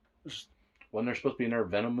 Wasn't there supposed to be another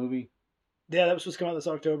Venom movie? Yeah, that was supposed to come out this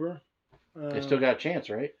October. They still got a chance,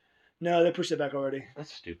 right? No, they pushed it back already.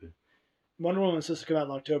 That's stupid. Wonder Woman was supposed to come out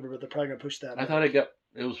in October, but they're probably gonna push that. I back. thought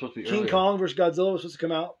it was supposed to be King earlier. Kong vs. Godzilla was supposed to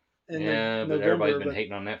come out in Yeah, but November. everybody's been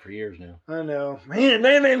hating on that for years now. I know.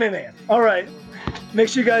 Man. All right. Make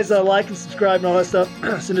sure you guys like and subscribe and all that stuff.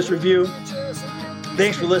 Send us a review.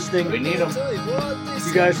 Thanks for listening. We need them.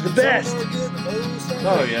 You guys are the best.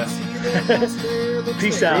 Oh, yeah.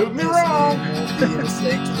 Peace out. Prove me wrong.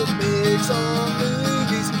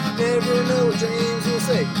 Never know what James will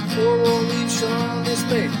say, or won't leave Sean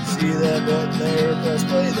dismayed. See that button there, press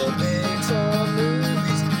play. The Mix on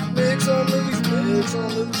Movies, Mix on Movies, Mix on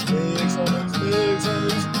Movies, Mix on Movies, Mix on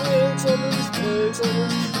Movies, Mix on Movies, Mix on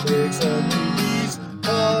Movies, Mix on Movies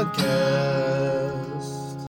podcast.